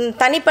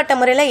தனிப்பட்ட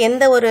முறையில்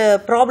எந்த ஒரு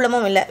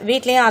ப்ராப்ளமும் இல்லை.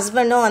 வீட்லேயும்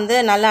ஹஸ்பண்டும் வந்து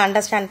நல்லா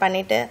அண்டர்ஸ்டாண்ட்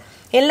பண்ணிவிட்டு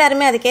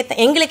எல்லாருமே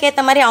அதுக்கேற்ற எங்களுக்கு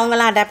ஏற்ற மாதிரி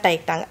அவங்களாம் அடாப்ட்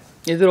ஆகிட்டாங்க.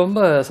 இது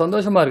ரொம்ப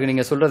சந்தோஷமா இருக்கு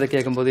நீங்க சொல்றதை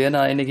கேட்கும்போது.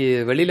 ஏன்னா இன்னைக்கு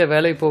வெளியில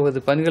வேலை போவது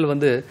பெண்கள்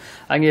வந்து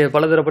அங்கே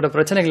பலதரப்பட்ட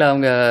பிரச்சனைகளை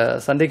அவங்க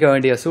சந்திக்க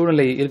வேண்டிய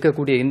சூழ்நிலை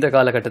இருக்கக்கூடிய இந்த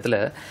காலகட்டத்தில்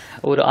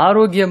ஒரு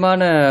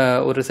ஆரோக்கியமான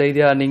ஒரு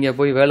செய்தியா நீங்க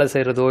போய் வேலை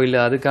செய்யறதோ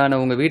இல்லை அதுக்கான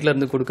உங்க வீட்டில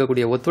இருந்து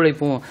கொடுக்கக்கூடிய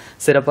ஒத்துழைப்பும்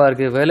சிறப்பா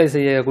இருக்கு. வேலை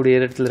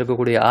செய்யக்கூடிய இடத்துல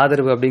இருக்கக்கூடிய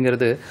ஆதரவு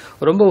அப்படிங்கிறது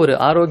ரொம்ப ஒரு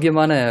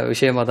ஆரோக்கியமான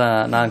விஷயமா தான்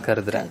நான்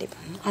கருதுறேன்.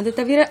 அது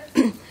தவிர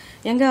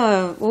எங்க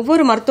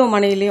ஒவ்வொரு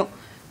மருத்துவமனையிலையும்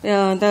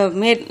இந்த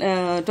மே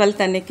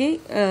 12th அன்னைக்கு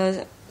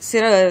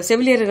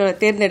செவிலியர்களை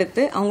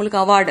தேர்ந்தெடுத்து அவங்களுக்கு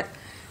அவார்டு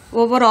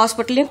ஒவ்வொரு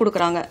ஹாஸ்பிட்டல்லையும்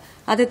கொடுக்குறாங்க.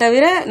 அது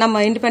தவிர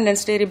நம்ம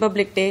இண்டிபெண்டன்ஸ் டே,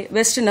 ரிபப்ளிக் டே,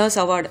 பெஸ்ட் நர்ஸ்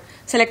அவார்டு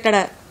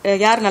செலக்டடாக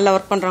யார் நல்லா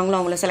ஒர்க் பண்ணுறாங்களோ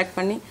அவங்கள செலக்ட்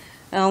பண்ணி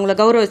அவங்கள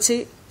கௌரவிச்சு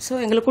ஸோ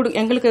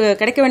எங்களுக்கு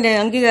கிடைக்க வேண்டிய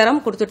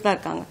அங்கீகாரம் கொடுத்துட்டு தான்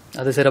இருக்காங்க.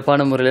 அது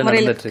சிறப்பான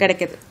முறையில்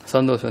கிடைக்குது.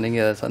 சந்தோஷம்.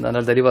 நீங்க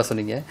அதனால தெளிவா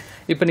சொன்னீங்க.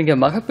 இப்ப நீங்க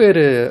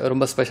மகப்பேறு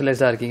ரொம்ப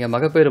ஸ்பெஷலைஸா இருக்கீங்க.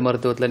 மகப்பேறு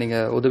மருத்துவத்துல நீங்க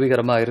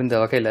உதவிகரமா இருந்த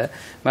வகையில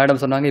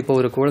மேடம் சொன்னாங்க, இப்போ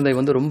ஒரு குழந்தை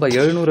வந்து ரொம்ப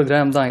 700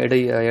 கிராம் தான்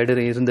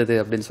எடை இருந்தது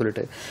அப்படின்னு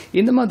சொல்லிட்டு.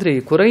 இந்த மாதிரி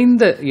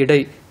குறைந்த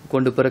எடை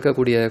கொண்டு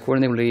பிறக்கக்கூடிய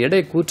குழந்தைகளுடைய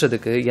எடை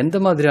கூட்டுறதுக்கு எந்த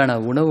மாதிரியான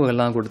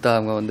உணவுகள்லாம் கொடுத்தா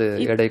அவங்க வந்து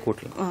எடை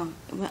கூட்டலாம்?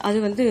 அது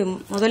வந்து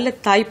முதல்ல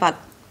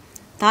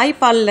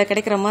தாய்ப்பாலில்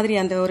கிடைக்கிற மாதிரி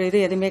அந்த ஒரு இது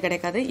எதுவுமே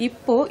கிடைக்காது.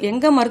 இப்போ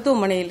எங்க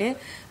மருத்துவமனையிலே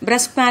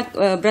பிரஸ்ட்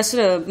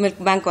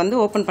மில்க் பேங்க் வந்து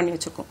ஓபன் பண்ணி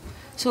வச்சிருக்கோம்.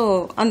 ஸோ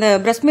அந்த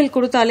பிரஸ்ட் மில்க்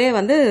கொடுத்தாலே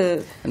வந்து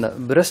அந்த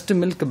பிரஸ்ட்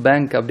மில்க்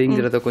பேங்க்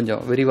அப்படிங்கறத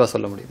கொஞ்சம் விரிவா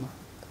சொல்ல முடியுமா?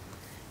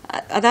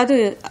 அதாவது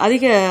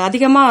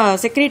அதிகமா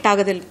செக்ரேட்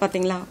ஆகுது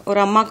பாத்தீங்களா,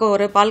 ஒரு அம்மாக்கு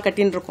ஒரு பால்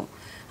கட்டின்னு இருக்கும்,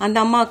 அந்த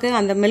அம்மாவுக்கு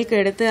அந்த மில்க்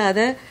எடுத்து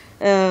அதை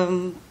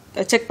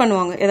செக்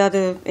பண்ணுவாங்க ஏதாவது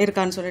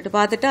இருக்கான்னு சொல்லிட்டு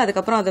பார்த்துட்டு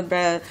அதுக்கப்புறம்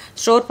அதை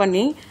ஸ்டோர்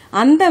பண்ணி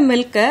அந்த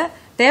மில்கை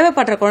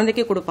தேவைப்படுற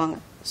குழந்தைக்கு கொடுப்பாங்க.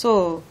 ஸோ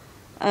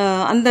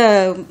அந்த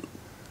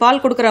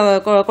பால் கொடுக்குற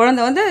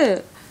குழந்தை வந்து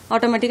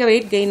ஆட்டோமேட்டிக்கா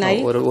வெயிட் கெயின்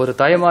ஆகி ஒரு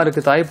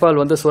தாய்மாருக்கு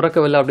தாய்ப்பால் வந்து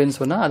சுரக்கவில்லை அப்படின்னு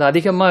சொன்னா அது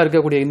அதிகமா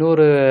இருக்கக்கூடிய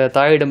இன்னொரு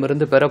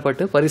தாயிடமிருந்து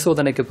பெறப்பட்டு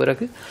பரிசோதனைக்கு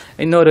பிறகு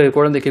இன்னொரு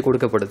குழந்தைக்கு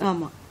கொடுக்கப்படுது.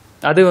 ஆமா,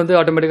 அது வந்து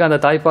ஆட்டோமேட்டிக்கா அந்த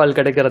தாய்ப்பால்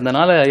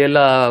கிடைக்கிறதுனால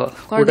எல்லா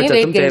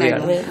ஊட்டச்சத்தும்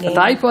தேவையான.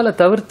 தாய்ப்பாலை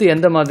தவிர்த்து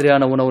எந்த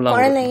மாதிரியான உணவுலாம்?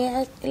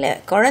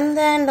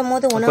 குழந்தைன்ற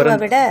போது உணவை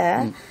விட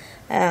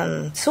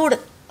சூடு,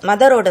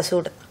 மதரோட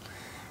சூடு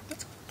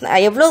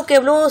எவ்வளோக்கு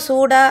எவ்வளோ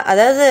சூடா,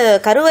 அதாவது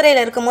கருவறையில்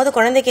இருக்கும் போது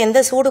குழந்தைக்கு எந்த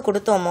சூடு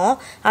கொடுத்தோமோ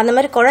அந்த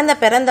மாதிரி குழந்தை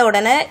பிறந்த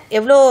உடனே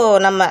எவ்வளோ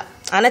நம்ம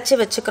அணைச்சி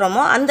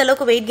வச்சுக்கிறோமோ அந்த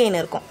அளவுக்கு வெயிட் கெயின்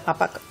இருக்கும்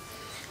பாப்பாக்கு.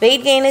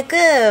 வெயிட் கெயினுக்கு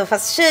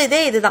ஃபர்ஸ்ட்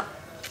இதே இதுதான்.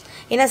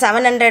 ஏன்னா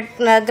 700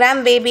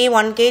 கிராம் பேபி,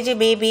 1 kg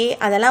பேபி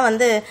அதெல்லாம்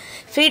வந்து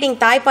ஃபீடிங்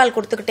தாய்ப்பால்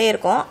கொடுத்துக்கிட்டே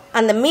இருக்கும்.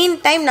 அந்த மீன்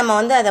டைம் நம்ம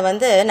வந்து அதை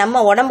வந்து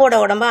நம்ம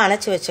உடம்பா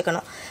அணைச்சி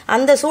வச்சுக்கணும்.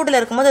 அந்த சூடில்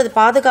இருக்கும்போது அது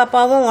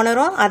பாதுகாப்பாகவும்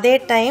உணரும், அதே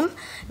டைம்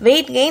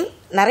வெயிட் கெயின்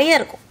நிறைய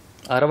இருக்கும்.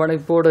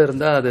 அரவணைப்போடு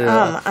இருந்தா அது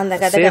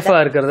சேஃபா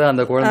இருக்கிறது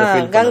அந்த குழந்தை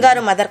ஃபீல் பண்ணும்.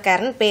 கங்காரு மதர்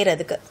கேர்னு பேர்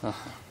அதுக்கு.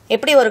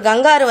 எப்படி ஒரு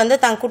கங்காரு வந்து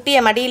தன் குட்டியை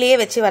மடியிலேயே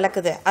வச்சு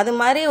வளர்க்குது, அது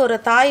மாதிரி ஒரு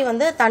தாய்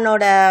வந்து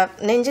தன்னோட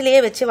நெஞ்சிலேயே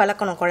வச்சு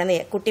வளர்க்கணும்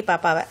குழந்தைய, குட்டி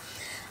பாப்பாவை.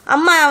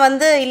 அம்மா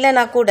வந்து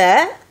இல்லைன்னா கூட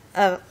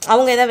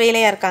அவங்க ஏதாவது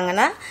வேலையாக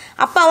இருக்காங்கன்னா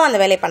அப்பாவும் அந்த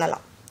வேலையை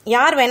பண்ணலாம்.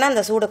 யார் வேணால்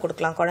அந்த சூடை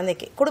கொடுக்கலாம்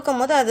குழந்தைக்கு.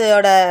 கொடுக்கும்போது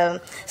அதோட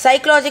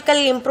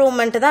சைக்கலாஜிக்கல்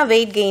இம்ப்ரூவ்மெண்ட் தான்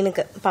வெயிட்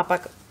கெயினுக்கு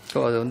பாப்பாக்கு.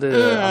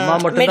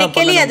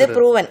 மெடிக்கலி அது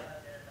ப்ரூவன்.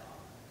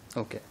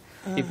 ஓகே,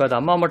 இப்போ அது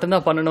அம்மா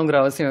மட்டும்தான் பண்ணணுங்கிற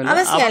அவசியம்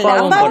இல்லை,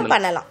 அப்பாவும்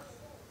பண்ணலாம்,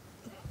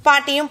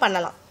 பாட்டியும்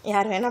பண்ணலாம்,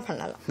 யார் வேணால்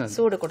பண்ணலாம்.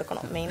 சூடு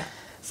கொடுக்கணும் மெயினாக.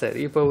 சரி,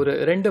 இப்போ ஒரு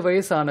 2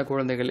 வயசான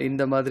குழந்தைகள்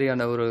இந்த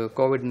மாதிரியான ஒரு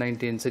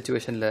COVID-19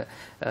 சிச்சுவேஷன்ல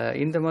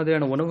இந்த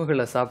மாதிரியான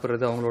உணவுகளை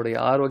சாப்பிட்றது அவங்களுடைய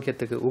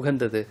ஆரோக்கியத்துக்கு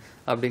உகந்தது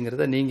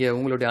அப்படிங்கறத நீங்க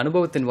உங்களுடைய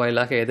அனுபவத்தின்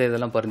வாயிலாக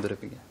எதெல்லாம்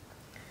பரிந்துரைப்பீங்க?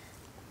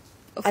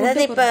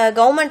 அதாவது இப்போ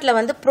கவர்மெண்ட்ல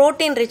வந்து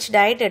புரோட்டீன் ரிச்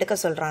டயட் எடுக்க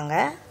சொல்றாங்க.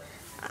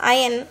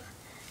 அயன்,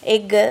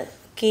 எக்கு,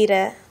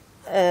 கீரை,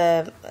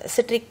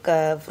 சிட்ரிக்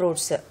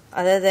ஃப்ரூட்ஸ்,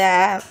 அதாவது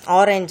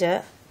ஆரஞ்சு,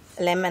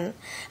 லெமன்.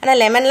 ஆனால்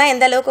லெமன்லாம்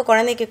எந்த அளவுக்கு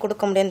குழந்தைக்கு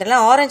கொடுக்க முடியுன்றதுல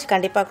ஆரஞ்சு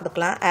கண்டிப்பாக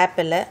கொடுக்கலாம்,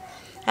 ஆப்பிள்,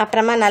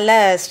 அப்புறமா நல்ல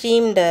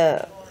ஸ்டீம்டு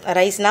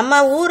ரைஸ்.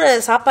 நம்ம ஊர்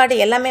சாப்பாடு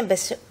எல்லாமே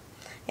பெஸ்ட்டு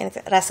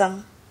எனக்கு. ரசம்,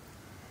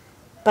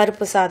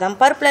 பருப்பு சாதம்,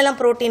 பருப்புலலாம்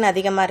ப்ரோட்டீன்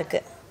அதிகமாக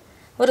இருக்குது.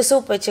 ஒரு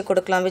சூப் வச்சு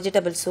கொடுக்கலாம்,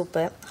 வெஜிடபிள்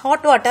சூப்பு.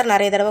 ஹாட் வாட்டர்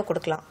நிறைய தடவை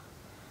கொடுக்கலாம்.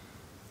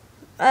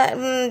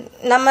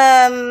 நம்ம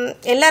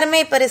எல்லாருமே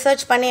இப்போ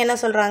ரிசர்ச் பண்ணி என்ன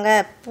சொல்கிறாங்க,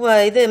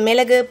 இது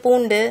மிளகு,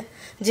 பூண்டு,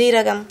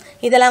 ஜீரகம்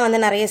இதெல்லாம் வந்து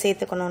நிறைய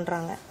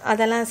சேர்த்துக்கணுன்றாங்க.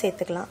 அதெல்லாம்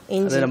சேர்த்துக்கலாம்.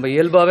 இஞ்சி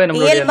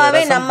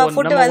இயல்பாகவே நம்ம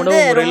ஃபுட்டு வந்து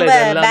ரொம்ப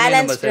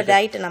பேலன்ஸ்டு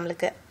டயட்.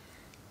 நம்மளுக்கு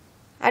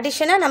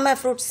அடிஷனாக நம்ம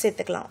ஃப்ரூட்ஸ்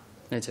சேர்த்துக்கலாம்.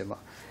 நிச்சயமா.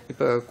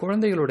 இப்போ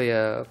குழந்தைகளுடைய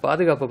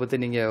பாதுகாப்பை பற்றி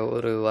நீங்கள்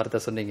ஒரு வார்த்தை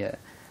சொன்னீங்க.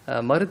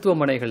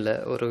 மருத்துவமனைகளில்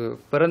ஒரு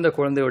பிறந்த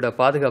குழந்தையோட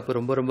பாதுகாப்பு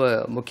ரொம்ப ரொம்ப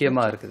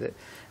முக்கியமாக இருக்குது.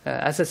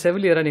 ஆஸ் அ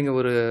செவிலியராக நீங்கள்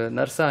ஒரு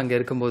நர்ஸாக அங்கே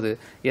இருக்கும்போது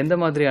எந்த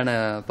மாதிரியான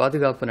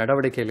பாதுகாப்பு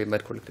நடவடிக்கைகளை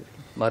மேற்கொள்ளுறீங்க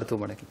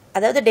மருத்துவமனைக்கு?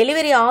 அதாவது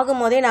டெலிவரி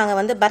ஆகும் போதே நாங்கள்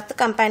வந்து பர்த்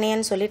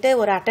கம்பேனியன் சொல்லிட்டு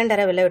ஒரு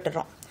அட்டெண்டரை வெளில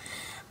விட்டுறோம்.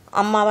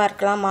 அம்மாவாக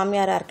இருக்கலாம்,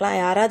 மாமியாராக இருக்கலாம்,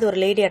 யாராவது ஒரு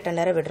லேடி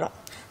அட்டெண்டரை விடுறோம்.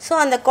 ஸோ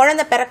அந்த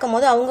குழந்தை பிறக்கும்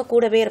போது அவங்க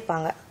கூடவே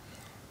இருப்பாங்க.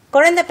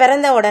 குழந்தை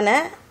பிறந்த உடனே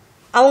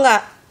அவங்க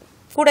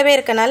கூடவே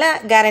இருக்கனால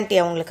கேரண்டி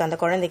அவங்களுக்கு அந்த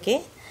குழந்தைக்கு.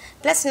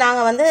 ப்ளஸ்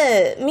நாங்கள் வந்து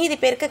மீதி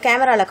பேருக்கு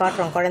கேமராவில்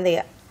காட்டுறோம் குழந்தைய.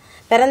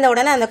 பிறந்த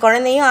உடனே அந்த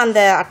குழந்தையும் அந்த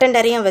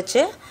அட்டெண்டரையும்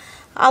வச்சு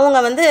அவங்க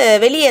வந்து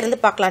வெளியே இருந்து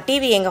பார்க்கலாம்.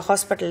 டிவி எங்கள்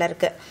ஹாஸ்பிட்டலில்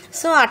இருக்குது.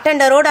 ஸோ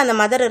அட்டெண்டரோடு அந்த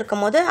மதர்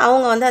இருக்கும் போது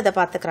அவங்க வந்து அதை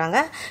பார்த்துக்கிறாங்க.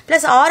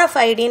 ப்ளஸ்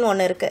RFIDன்னு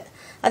ஒன்று இருக்குது.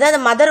 அதாவது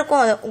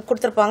மதருக்கும்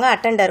கொடுத்துருப்பாங்க,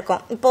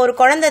 அட்டெண்டருக்கும். இப்போ ஒரு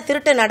குழந்தை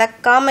திருட்டு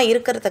நடக்காமல்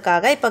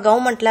இருக்கிறதுக்காக இப்போ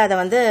கவர்மெண்ட்டில் அதை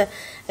வந்து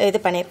இது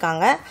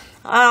பண்ணியிருக்காங்க.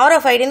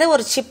 RFIDன்னு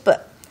ஒரு சிப்பு.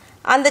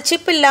 அந்த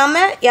சிப்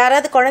இல்லாமல்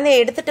யாராவது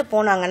குழந்தைய எடுத்துகிட்டு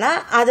போனாங்கன்னா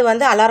அது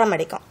வந்து அலாரம்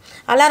அடிக்கும்.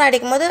 அலாரம்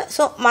அடிக்கும் போது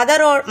ஸோ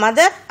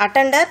மதர்,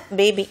 அட்டெண்டர்,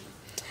 பேபி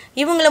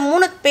இவங்கள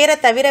 3 பேரை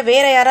தவிர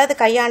வேற யாராவது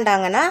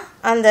கையாண்டாங்கன்னா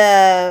அந்த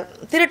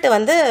திருட்டு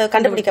வந்து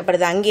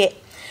கண்டுபிடிக்கப்படுது அங்கேயே.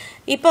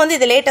 இப்போ வந்து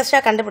இது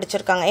லேட்டஸ்ட்டாக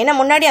கண்டுபிடிச்சிருக்காங்க. ஏன்னா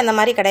முன்னாடி அந்த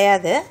மாதிரி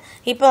கிடையாது.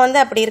 இப்போ வந்து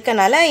அப்படி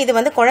இருக்கனால இது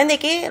வந்து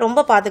குழந்தைக்கு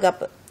ரொம்ப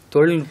பாதுகாப்பு.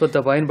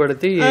 தொழில்நுட்பத்தை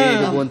பயன்படுத்தி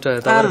இது போன்ற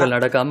தவறுகள்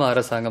நடக்காம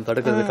அரசாங்கம்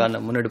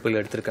தடுக்கிறதுக்கான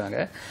முன்னெடுப்புகள் எடுத்திருக்காங்க.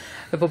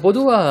 இப்போ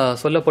பொதுவாக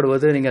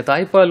சொல்லப்படுவது நீங்கள்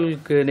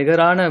தாய்ப்பாலுக்கு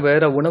நிகரான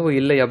வேற உணவு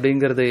இல்லை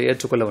அப்படிங்கிறது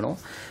ஏற்றுக்கொள்ளணும்.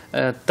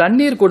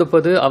 தண்ணீர்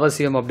கொடுப்பது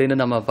அவசியம் அப்படின்னு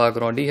நம்ம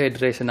பார்க்குறோம்.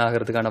 டீஹைட்ரேஷன்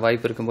ஆகிறதுக்கான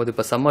வாய்ப்பு இருக்கும்போது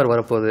இப்போ சம்மர்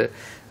வரப்போகுது,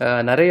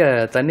 நிறைய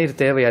தண்ணீர்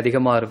தேவை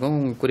அதிகமாக இருக்கும்.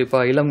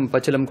 குறிப்பாக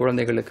பச்சிளம்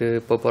குழந்தைகளுக்கு,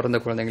 இப்போ பிறந்த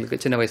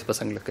குழந்தைங்களுக்கு, சின்ன வயசு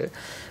பசங்களுக்கு,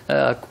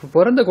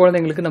 பிறந்த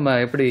குழந்தைங்களுக்கு நம்ம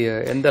எப்படி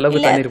எந்த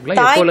அளவுக்கு தண்ணீர்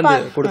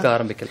எப்போலேருந்து கொடுக்க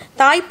ஆரம்பிக்கலாம்?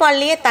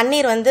 தாய்ப்பால்லையே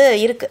தண்ணீர்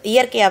இருக்கு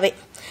இயற்கையாகவே.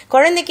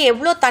 குழந்தைக்கு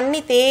எவ்வளோ தண்ணி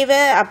தேவை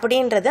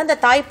அப்படின்றது அந்த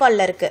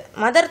தாய்ப்பாலில் இருக்கு.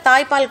 மதர்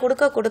தாய்ப்பால்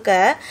கொடுக்க கொடுக்க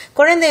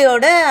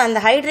குழந்தையோட அந்த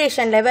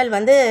ஹைட்ரேஷன் லெவல்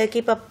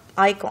கீப் அப்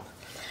ஆயிக்கும்.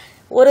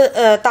 ஒரு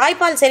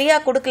தாய்ப்பால்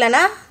சரியாக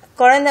கொடுக்கலன்னா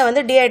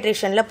குழந்தை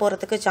டீஹைட்ரேஷனில்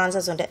போகிறதுக்கு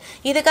சான்சஸ் உண்டு.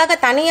 இதுக்காக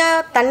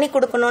தனியாக தண்ணி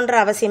கொடுக்கணுன்ற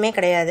அவசியமே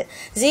கிடையாது.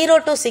 0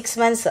 to 6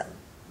 months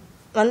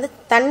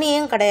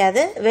தண்ணியும்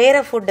கிடையாது, வேற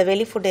ஃபுட்டு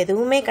வெளி ஃபுட்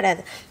எதுவுமே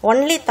கிடையாது.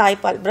 ஒன்லி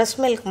தாய்ப்பால், பிரஸ்ட்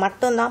மில்க்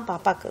மட்டும்தான்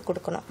பாப்பாக்கு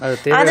கொடுக்கணும்.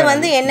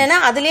 அது என்னன்னா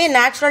அதுலேயே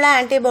நேச்சுரலாக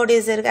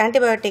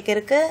ஆன்டிபயோட்டிக்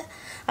இருக்கு,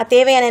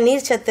 தேவையான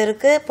நீர் சத்து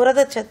இருக்கு,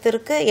 புரதச்சத்து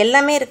இருக்கு,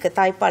 எல்லாமே இருக்கு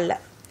தாய்ப்பாலில்.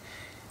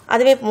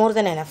 அதுவே மோர்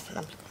தென் எனஃப்.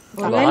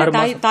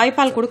 நம்மளுக்கு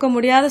தாய்ப்பால் கொடுக்க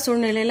முடியாத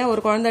சூழ்நிலையில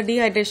ஒரு குழந்தை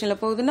டீஹைட்ரேஷன்ல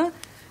போகுதுன்னா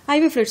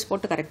ஐவி ஃப்ளூயிட்ஸ்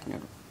போட்டு கரெக்ட்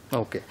பண்ணிடும்.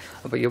 ஓகே,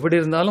 அப்ப எப்படி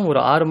இருந்தாலும் ஒரு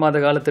 6 மாத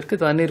காலத்திற்கு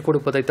தண்ணீர்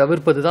கொடுப்பதை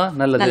தவிர்ப்பது தான்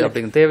நல்லது.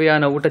 அப்படிங்க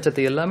தேவையான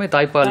ஊட்டச்சத்து எல்லாமே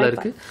தாய்ப்பால்ல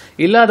இருக்கு.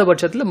 இல்லாத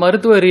பட்சத்துல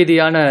மருத்துவ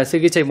ரீதியான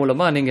சிகிச்சை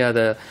மூலமா நீங்க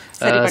அதை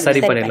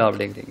சரி பண்ணிடலாம்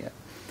அப்படிங்கிறீங்க.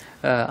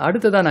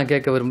 அடுத்ததான் நான்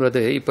கேட்க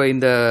விரும்புறது, இப்போ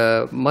இந்த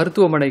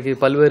மருத்துவமனைக்கு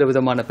பல்வேறு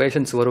விதமான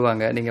பேஷண்ட்ஸ்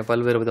வருவாங்க. நீங்கள்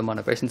பல்வேறு விதமான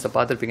பேஷண்ட்ஸை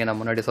பார்த்துருப்பீங்க. நான்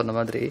முன்னாடி சொன்ன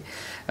மாதிரி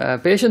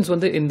பேஷண்ட்ஸ்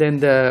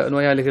இந்த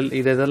நோயாளிகள்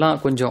இதெல்லாம்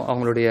கொஞ்சம்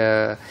அவங்களுடைய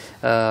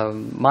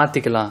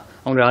மாற்றிக்கலாம்,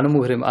 அவங்களுடைய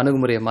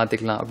அணுகுமுறையை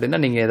மாற்றிக்கலாம் அப்படின்னா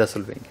நீங்கள் எதை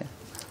சொல்வீங்க?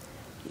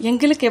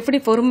 எங்களுக்கு எப்படி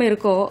பொறுமை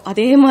இருக்கோ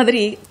அதே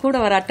மாதிரி கூட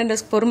வர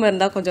அட்டெண்டர்ஸ் பொறுமை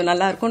இருந்தால் கொஞ்சம்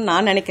நல்லா இருக்கும்னு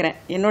நான் நினைக்கிறேன்,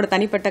 என்னோட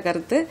தனிப்பட்ட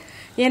கருத்து.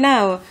 ஏன்னா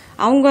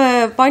அவங்க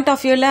பாயிண்ட்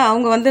ஆஃப் வியூவில்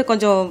அவங்க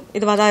கொஞ்சம்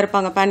இதுவாக தான்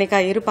இருப்பாங்க,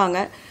 பேனிக்காக இருப்பாங்க.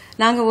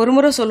 நாங்கள் ஒரு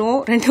முறை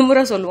சொல்லுவோம், 2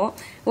 முறை சொல்லுவோம்.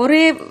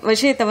 ஒரே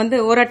விஷயத்தை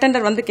ஒரு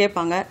அட்டெண்டர்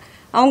கேட்பாங்க,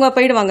 அவங்க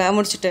போயிடுவாங்க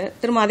முடிச்சுட்டு.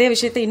 திரும்ப அதே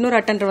விஷயத்தை இன்னொரு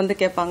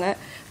அட்டெண்டர் கேட்பாங்க,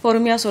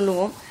 பொறுமையாக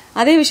சொல்லுவோம்.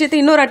 அதே விஷயத்தை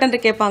இன்னொரு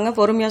அட்டெண்டர் கேட்பாங்க,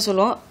 பொறுமையாக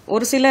சொல்லுவோம்.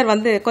 ஒரு சிலர்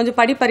கொஞ்சம்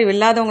படிப்பறிவு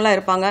இல்லாதவங்களா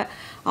இருப்பாங்க,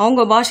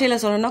 அவங்க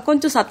பாஷையில் சொல்லணும்னா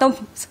கொஞ்சம் சத்தம்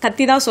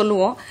கத்தி தான்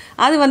சொல்லுவோம்.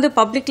 அது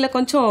பப்ளிக்கில்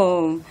கொஞ்சம்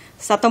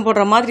சத்தம்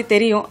போடுற மாதிரி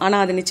தெரியும்,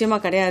 ஆனால் அது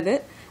நிச்சயமாக கிடையாது.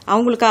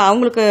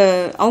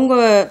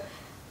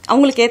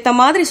 அவங்களுக்கு ஏற்ற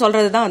மாதிரி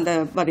சொல்றது தான் அந்த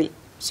பதில்.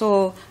 ஸோ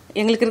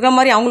எங்களுக்கு இருக்கிற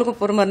மாதிரி அவங்களுக்கும்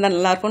பொறுமை இருந்தால்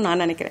நல்லா இருக்கும்னு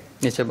நான் நினைக்கிறேன்.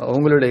 நிச்சயமா.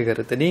 உங்களுடைய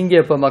கருத்து, நீங்க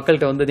இப்ப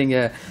மக்கள்கிட்ட நீங்க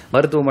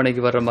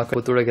மருத்துவமனைக்கு வர்ற மக்கள்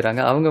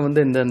ஒத்துழைக்கிறாங்க,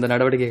 அவங்க இந்த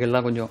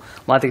நடவடிக்கைகள்லாம் கொஞ்சம்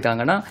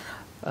மாத்திக்கிட்டாங்கன்னா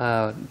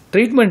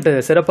ட்ரீட்மெண்ட்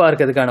சிறப்பா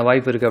இருக்கிறதுக்கான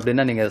வாய்ப்பு இருக்கு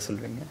அப்படின்னா நீங்க அதை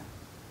சொல்வீங்க?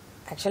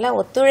 ஆக்சுவலாக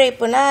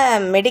ஒத்துழைப்புனா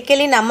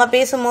மெடிக்கலி நம்ம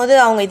பேசும்போது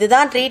அவங்க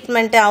இதுதான்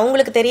ட்ரீட்மெண்ட்டு,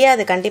 அவங்களுக்கு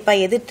தெரியாது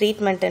கண்டிப்பாக எது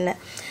ட்ரீட்மெண்ட்டுன்னு.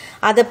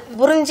 அதை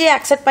புரிஞ்சு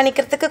அக்செப்ட்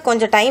பண்ணிக்கிறதுக்கு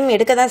கொஞ்சம் டைம்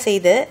எடுக்க தான்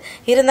செய்யுது.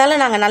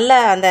 இருந்தாலும் நாங்கள் நல்ல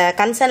அந்த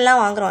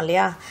கன்சர்ன்லாம் வாங்குகிறோம்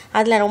இல்லையா,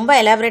 அதில் ரொம்ப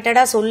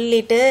எலாபரேட்டடாக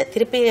சொல்லிவிட்டு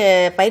திருப்பி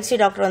பயிற்சி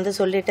டாக்டர்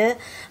சொல்லிவிட்டு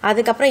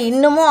அதுக்கப்புறம்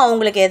இன்னமும்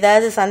அவங்களுக்கு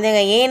ஏதாவது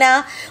சந்தேகம், ஏன்னா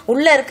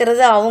உள்ளே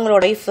இருக்கிறது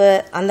அவங்களோட ஒய்ஃபு,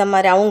 அந்த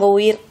மாதிரி அவங்க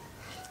உயிர்.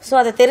 ஸோ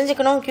அதை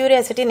தெரிஞ்சுக்கணும்,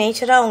 க்யூரியாசிட்டி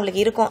நேச்சராக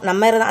அவங்களுக்கு இருக்கும்.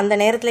 நம்ம அந்த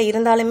நேரத்தில்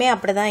இருந்தாலுமே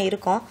அப்படி தான்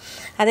இருக்கும்.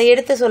 அதை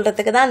எடுத்து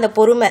சொல்கிறதுக்கு தான் அந்த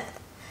பொறுமை,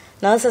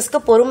 நர்சஸ்க்கு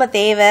பொறுமை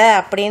தேவை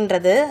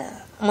அப்படின்றது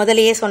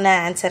முதலையே சொன்ன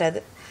ஆன்சர்.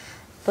 அது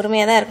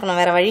பொறுமையாக தான் இருக்கணும்,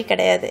 வேறு வழி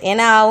கிடையாது.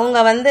 ஏன்னா அவங்க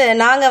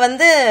நாங்கள்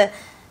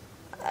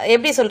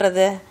எப்படி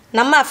சொல்கிறது,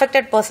 நம்ம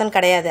அஃபெக்டட் பர்சன்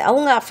கிடையாது,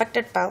 அவங்க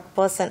அஃபெக்டட்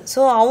பர்சன்.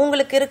 ஸோ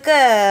அவங்களுக்கு இருக்க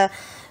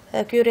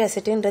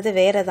க்யூரியாசிட்டின்றது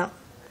வேறு தான்.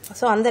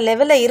 ஸோ அந்த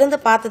லெவலில் இருந்து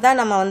பார்த்து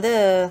தான் நம்ம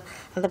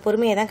அந்த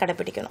பொறுமையை தான்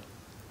கடைப்பிடிக்கணும்.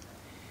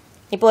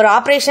 இப்போ ஒரு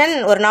ஆப்ரேஷன்,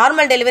 ஒரு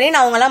நார்மல் டெலிவரின்னு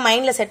அவங்களாம்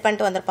மைண்டில் செட்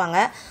பண்ணிட்டு வந்திருப்பாங்க.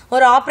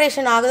 ஒரு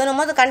ஆப்ரேஷன் ஆகுதுன்னும்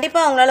போது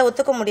கண்டிப்பாக அவங்களால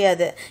ஒத்துக்க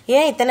முடியாது.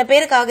 ஏன் இத்தனை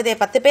பேருக்கு ஆகுதே,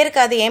 10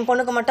 பேருக்கு ஆகுது, என்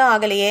பொண்ணுக்கு மட்டும்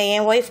ஆகலையே,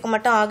 என் ஒய்ஃப்க்கு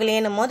மட்டும்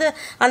ஆகலையேன்னும் போது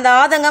அந்த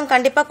ஆதங்கம்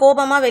கண்டிப்பாக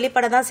கோபமாக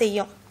வெளிப்பட தான்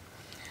செய்யும்.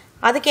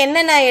 அதுக்கு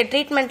என்னென்ன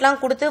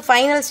ட்ரீட்மெண்ட்லாம் கொடுத்து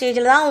ஃபைனல்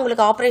ஸ்டேஜில் தான்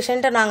உங்களுக்கு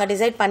ஆப்ரேஷன்ட்டு நாங்கள்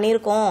டிசைட்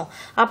பண்ணியிருக்கோம்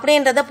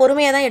அப்படின்றத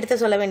பொறுமையாக தான்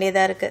எடுத்து சொல்ல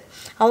வேண்டியதாக இருக்குது.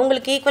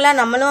 அவங்களுக்கு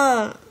ஈக்குவலாக நம்மளும்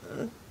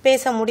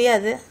பேச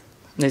முடியாது.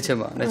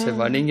 நிச்சயமா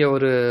நிச்சயமா. நீங்க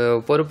ஒரு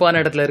பொறுப்பான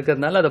இடத்துல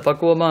இருக்கிறதுனால அதை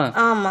பக்குவமா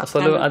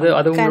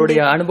அது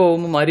உங்களுடைய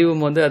அனுபவமும்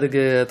அறிவும்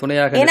அதுக்கு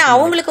துணையாக. ஏன்னா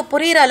அவங்களுக்கு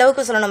புரியுற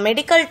அளவுக்கு சொல்லணும்.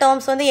 மெடிக்கல்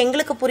டேர்ம்ஸ்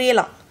எங்களுக்கு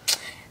புரியலாம்,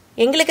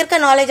 எங்களுக்கு இருக்க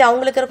நாலேஜ்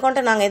அவங்களுக்கு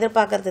இருக்கோன்ட்டு நாங்கள்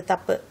எதிர்பார்க்கறது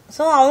தப்பு.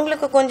 ஸோ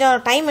அவங்களுக்கு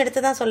கொஞ்சம் டைம்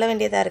எடுத்து தான் சொல்ல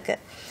வேண்டியதாக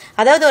இருக்குது.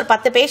 அதாவது ஒரு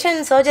 10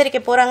 பேஷண்ட்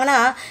சர்ஜரிக்கு போகிறாங்கன்னா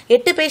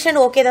 8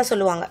 பேஷண்ட் ஓகே தான்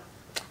சொல்லுவாங்க.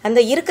 அந்த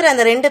இருக்கிற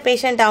அந்த 2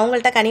 பேஷண்ட்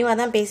அவங்கள்ட்ட கனிவாக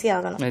தான் பேசி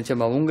ஆகணும்.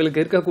 நிச்சயமா உங்களுக்கு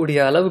இருக்கக்கூடிய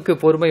அளவுக்கு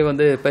பொறுமை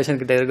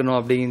பேஷண்ட் கிட்ட இருக்கணும்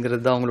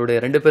அப்படிங்கிறது தான் அவங்களுடைய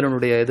 2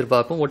 பேருடைய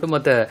எதிர்பார்ப்பும்,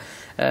 ஒட்டுமொத்த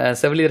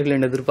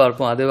செவிலியர்களின்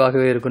எதிர்பார்ப்பும்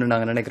அதுவாகவே இருக்குன்னு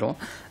நாங்கள் நினைக்கிறோம்.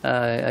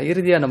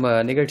 இறுதியாக நம்ம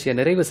நிகழ்ச்சியை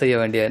நிறைவு செய்ய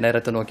வேண்டிய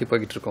நேரத்தை நோக்கி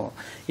போய்கிட்டு இருக்கோம்.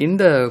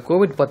 இந்த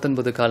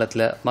COVID-19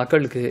 காலத்தில்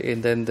மக்களுக்கு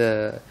இந்த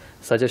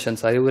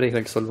சஜஷன்ஸ்,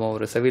 அறிவுரைகள் சொல்லுவோம்,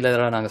 ஒரு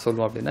செவிலியராக நாங்கள்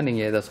சொல்லுவோம் அப்படின்னா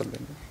நீங்கள் எதை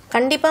சொல்வீங்க?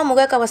 கண்டிப்பாக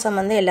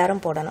முகக்கவசம்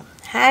எல்லாரும் போடணும்.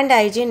 Hand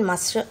hygiene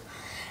must.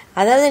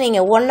 அதாவது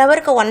நீங்கள் 1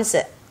 ஹவருக்கு ஒன்ஸ்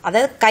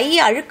அதாவது கை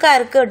அழுக்காக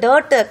இருக்குது,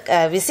 டர்ட்டு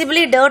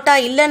விசிபிளி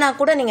டர்ட்டாக இல்லைன்னா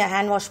கூட நீங்கள்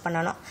ஹேண்ட் வாஷ்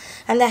பண்ணணும்.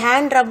 அந்த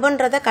ஹேண்ட்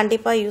ரப்புன்றதை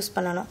கண்டிப்பாக யூஸ்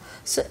பண்ணணும்.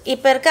 ஸோ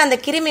இப்போ இருக்க அந்த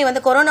கிருமி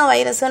வந்து கொரோனா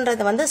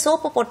வைரஸ்ன்றது வந்து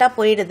சோப்பு போட்டால்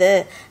போயிடுது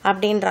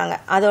அப்படின்றாங்க.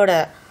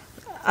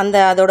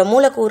 அதோட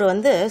மூலக்கூறு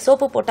வந்து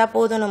சோப்பு போட்டால்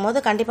போதுன்னும் போது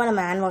கண்டிப்பாக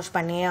நம்ம ஹேண்ட் வாஷ்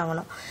பண்ணியே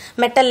ஆகணும்.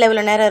 மெட்டலில்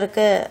எவ்வளோ நேரம்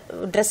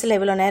இருக்குது, ட்ரெஸ்ஸில்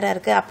எவ்வளோ நேரம்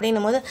இருக்குது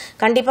அப்படின்னும் போது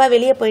கண்டிப்பாக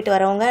வெளியே போயிட்டு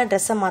வரவங்க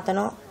ட்ரெஸ்ஸை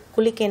மாற்றணும்,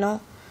 குளிக்கணும்,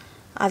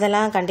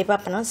 அதெல்லாம் கண்டிப்பாக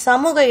பண்ணணும்.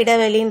 சமூக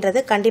இடைவெளின்றது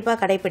கண்டிப்பாக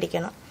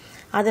கடைபிடிக்கணும்.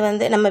 அது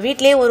வந்து நம்ம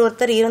வீட்டிலேயே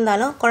ஒருத்தர்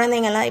இருந்தாலும்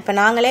குழந்தைங்கள்லாம் இப்போ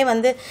நாங்களே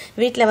வந்து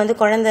வீட்டில் வந்து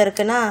குழந்தை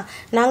இருக்குன்னா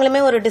நாங்களுமே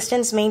ஒரு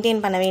டிஸ்டன்ஸ்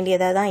மெயின்டைன் பண்ண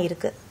வேண்டியதாக தான்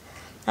இருக்குது.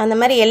 அந்த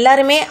மாதிரி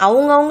எல்லாருமே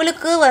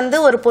அவங்கவுங்களுக்கு வந்து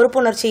ஒரு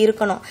பொறுப்புணர்ச்சி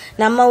இருக்கணும்.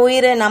 நம்ம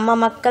உயிர், நம்ம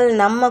மக்கள்,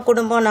 நம்ம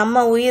குடும்பம்,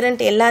 நம்ம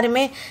உயிர்ன்ட்டு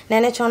எல்லாருமே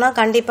நினைச்சோன்னா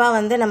கண்டிப்பாக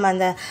வந்து நம்ம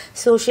அந்த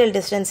சோஷியல்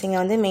டிஸ்டன்சிங்கை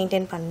வந்து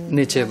மெயின்டைன் பண்ணணும்.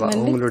 நிச்சயமா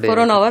உங்களுடைய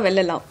கொரோனாவை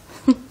வெல்லலாம்.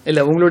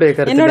 இல்லை உங்களுடைய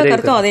என்னோட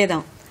கருத்தும் அதே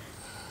தான்.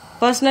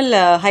 பர்சனல்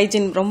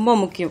ஹைஜீன் ரொம்ப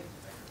முக்கியம்.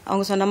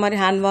 அவங்க சொன்ன மாதிரி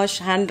ஹேண்ட் வாஷ்,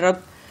 ஹேண்ட்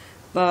ரப்,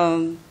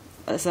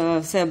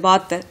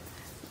 பாத்து,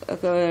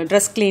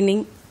 dress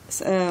cleaning,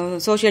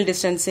 social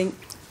distancing,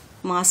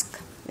 mask,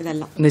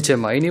 இதெல்லாம்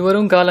நிச்சயமா இனி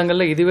வரும்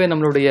காலங்களில் இதுவே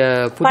நம்மளுடைய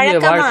புதிய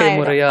வாழ்க்கை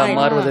முறையா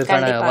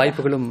மாறுவதற்கான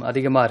வாய்ப்புகளும்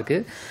அதிகமா இருக்கு.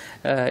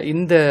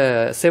 இந்த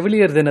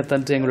செவிலியர்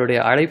தினத்தன்று எங்களுடைய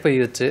அழைப்பை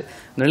ஏற்று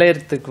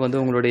நிலையத்துக்கு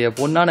வந்து உங்களுடைய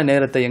பொன்னான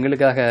நேரத்தை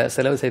எங்களுக்காக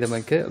செலவு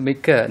செய்தமைக்கு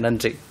மிக்க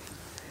நன்றி.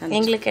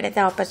 எங்களுக்கு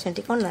கிடைத்த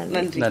ஆப்பர்ச்சுனிட்டிக்கும்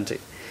நன்றி.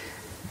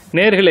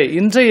 நேயர்களே,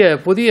 இன்றைய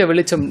புதிய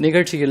வெளிச்சம்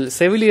நிகழ்ச்சியில்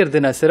செவிலியர்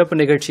தின சிறப்பு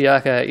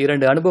நிகழ்ச்சியாக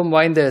 2 அனுபவம்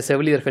வாய்ந்த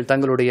செவிலியர்கள்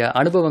தங்களுடைய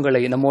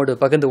அனுபவங்களை நம்மோடு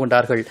பகிர்ந்து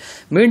கொண்டார்கள்.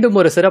 மீண்டும்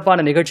ஒரு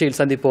சிறப்பான நிகழ்ச்சியில்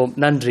சந்திப்போம்.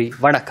 நன்றி,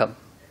 வணக்கம்.